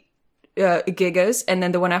be Giga's, and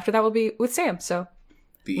then the one after that will be with Sam. So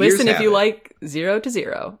listen if you like 0 to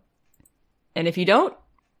 0. And if you don't,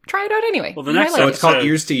 try it out anyway. Well, the next So it's called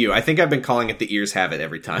Ears to You. I think I've been calling it the Ears Have It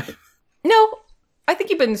every time. No, I think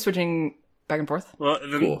you've been switching back and forth. Well,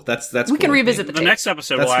 Cool. That's we cool can with revisit me. the the next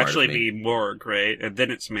episode That's will smart of actually me. be Morg, right? And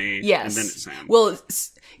then it's me. Yes. And then it's Sam. Well,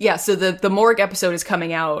 yeah, so the Morgue episode is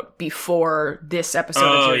coming out before this episode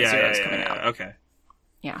of Zero to Zero is coming out. Okay.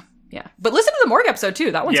 Yeah. But listen to the Morgue episode,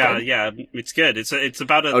 too. That one's good. Yeah, it's good. It's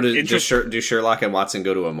about a Oh, do Sherlock and Watson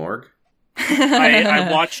go to a morgue? I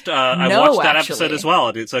watched that actually. episode as well,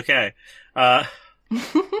 and it's okay. And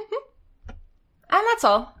that's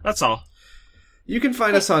all. That's all. You can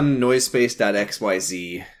find us on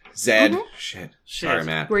noisepace.xyz. Zed. Shit. Sorry,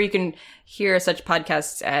 Matt. Where you can hear such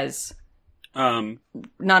podcasts as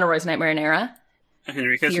Nana Roy's Nightmare and Era.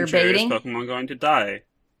 Henry Fear Kissinger's baiting. Pokemon Going to Die.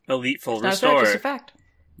 Elite Full That's right, Restore. just a fact.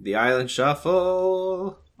 The Island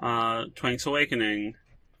Shuffle. Twink's Awakening.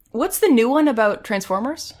 What's the new one about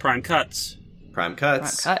Transformers? Prime Cuts. Prime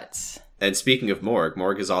Cuts. Cuts. And speaking of Morgue,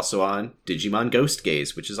 Morgue is also on Digimon Ghost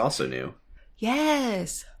Gaze, which is also new.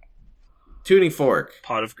 Yes. Tuning Fork.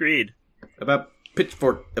 Pot of Greed. About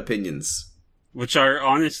pitchfork opinions. Which are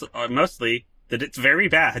honestly, mostly, that it's very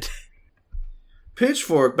bad.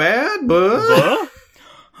 Pitchfork bad, but...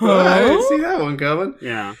 Huh? I didn't see that one coming.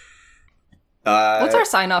 Yeah. What's our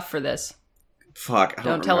sign off for this? Fuck, I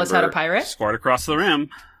Don't tell us how to pirate? Squad Across the Rim.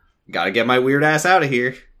 Gotta get my weird ass out of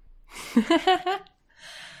here.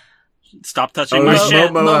 Stop touching my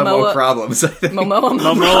shit. Mo problems.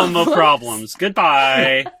 Momoa Mo problems.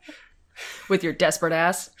 Goodbye. With your desperate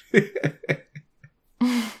ass.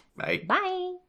 Bye. Bye.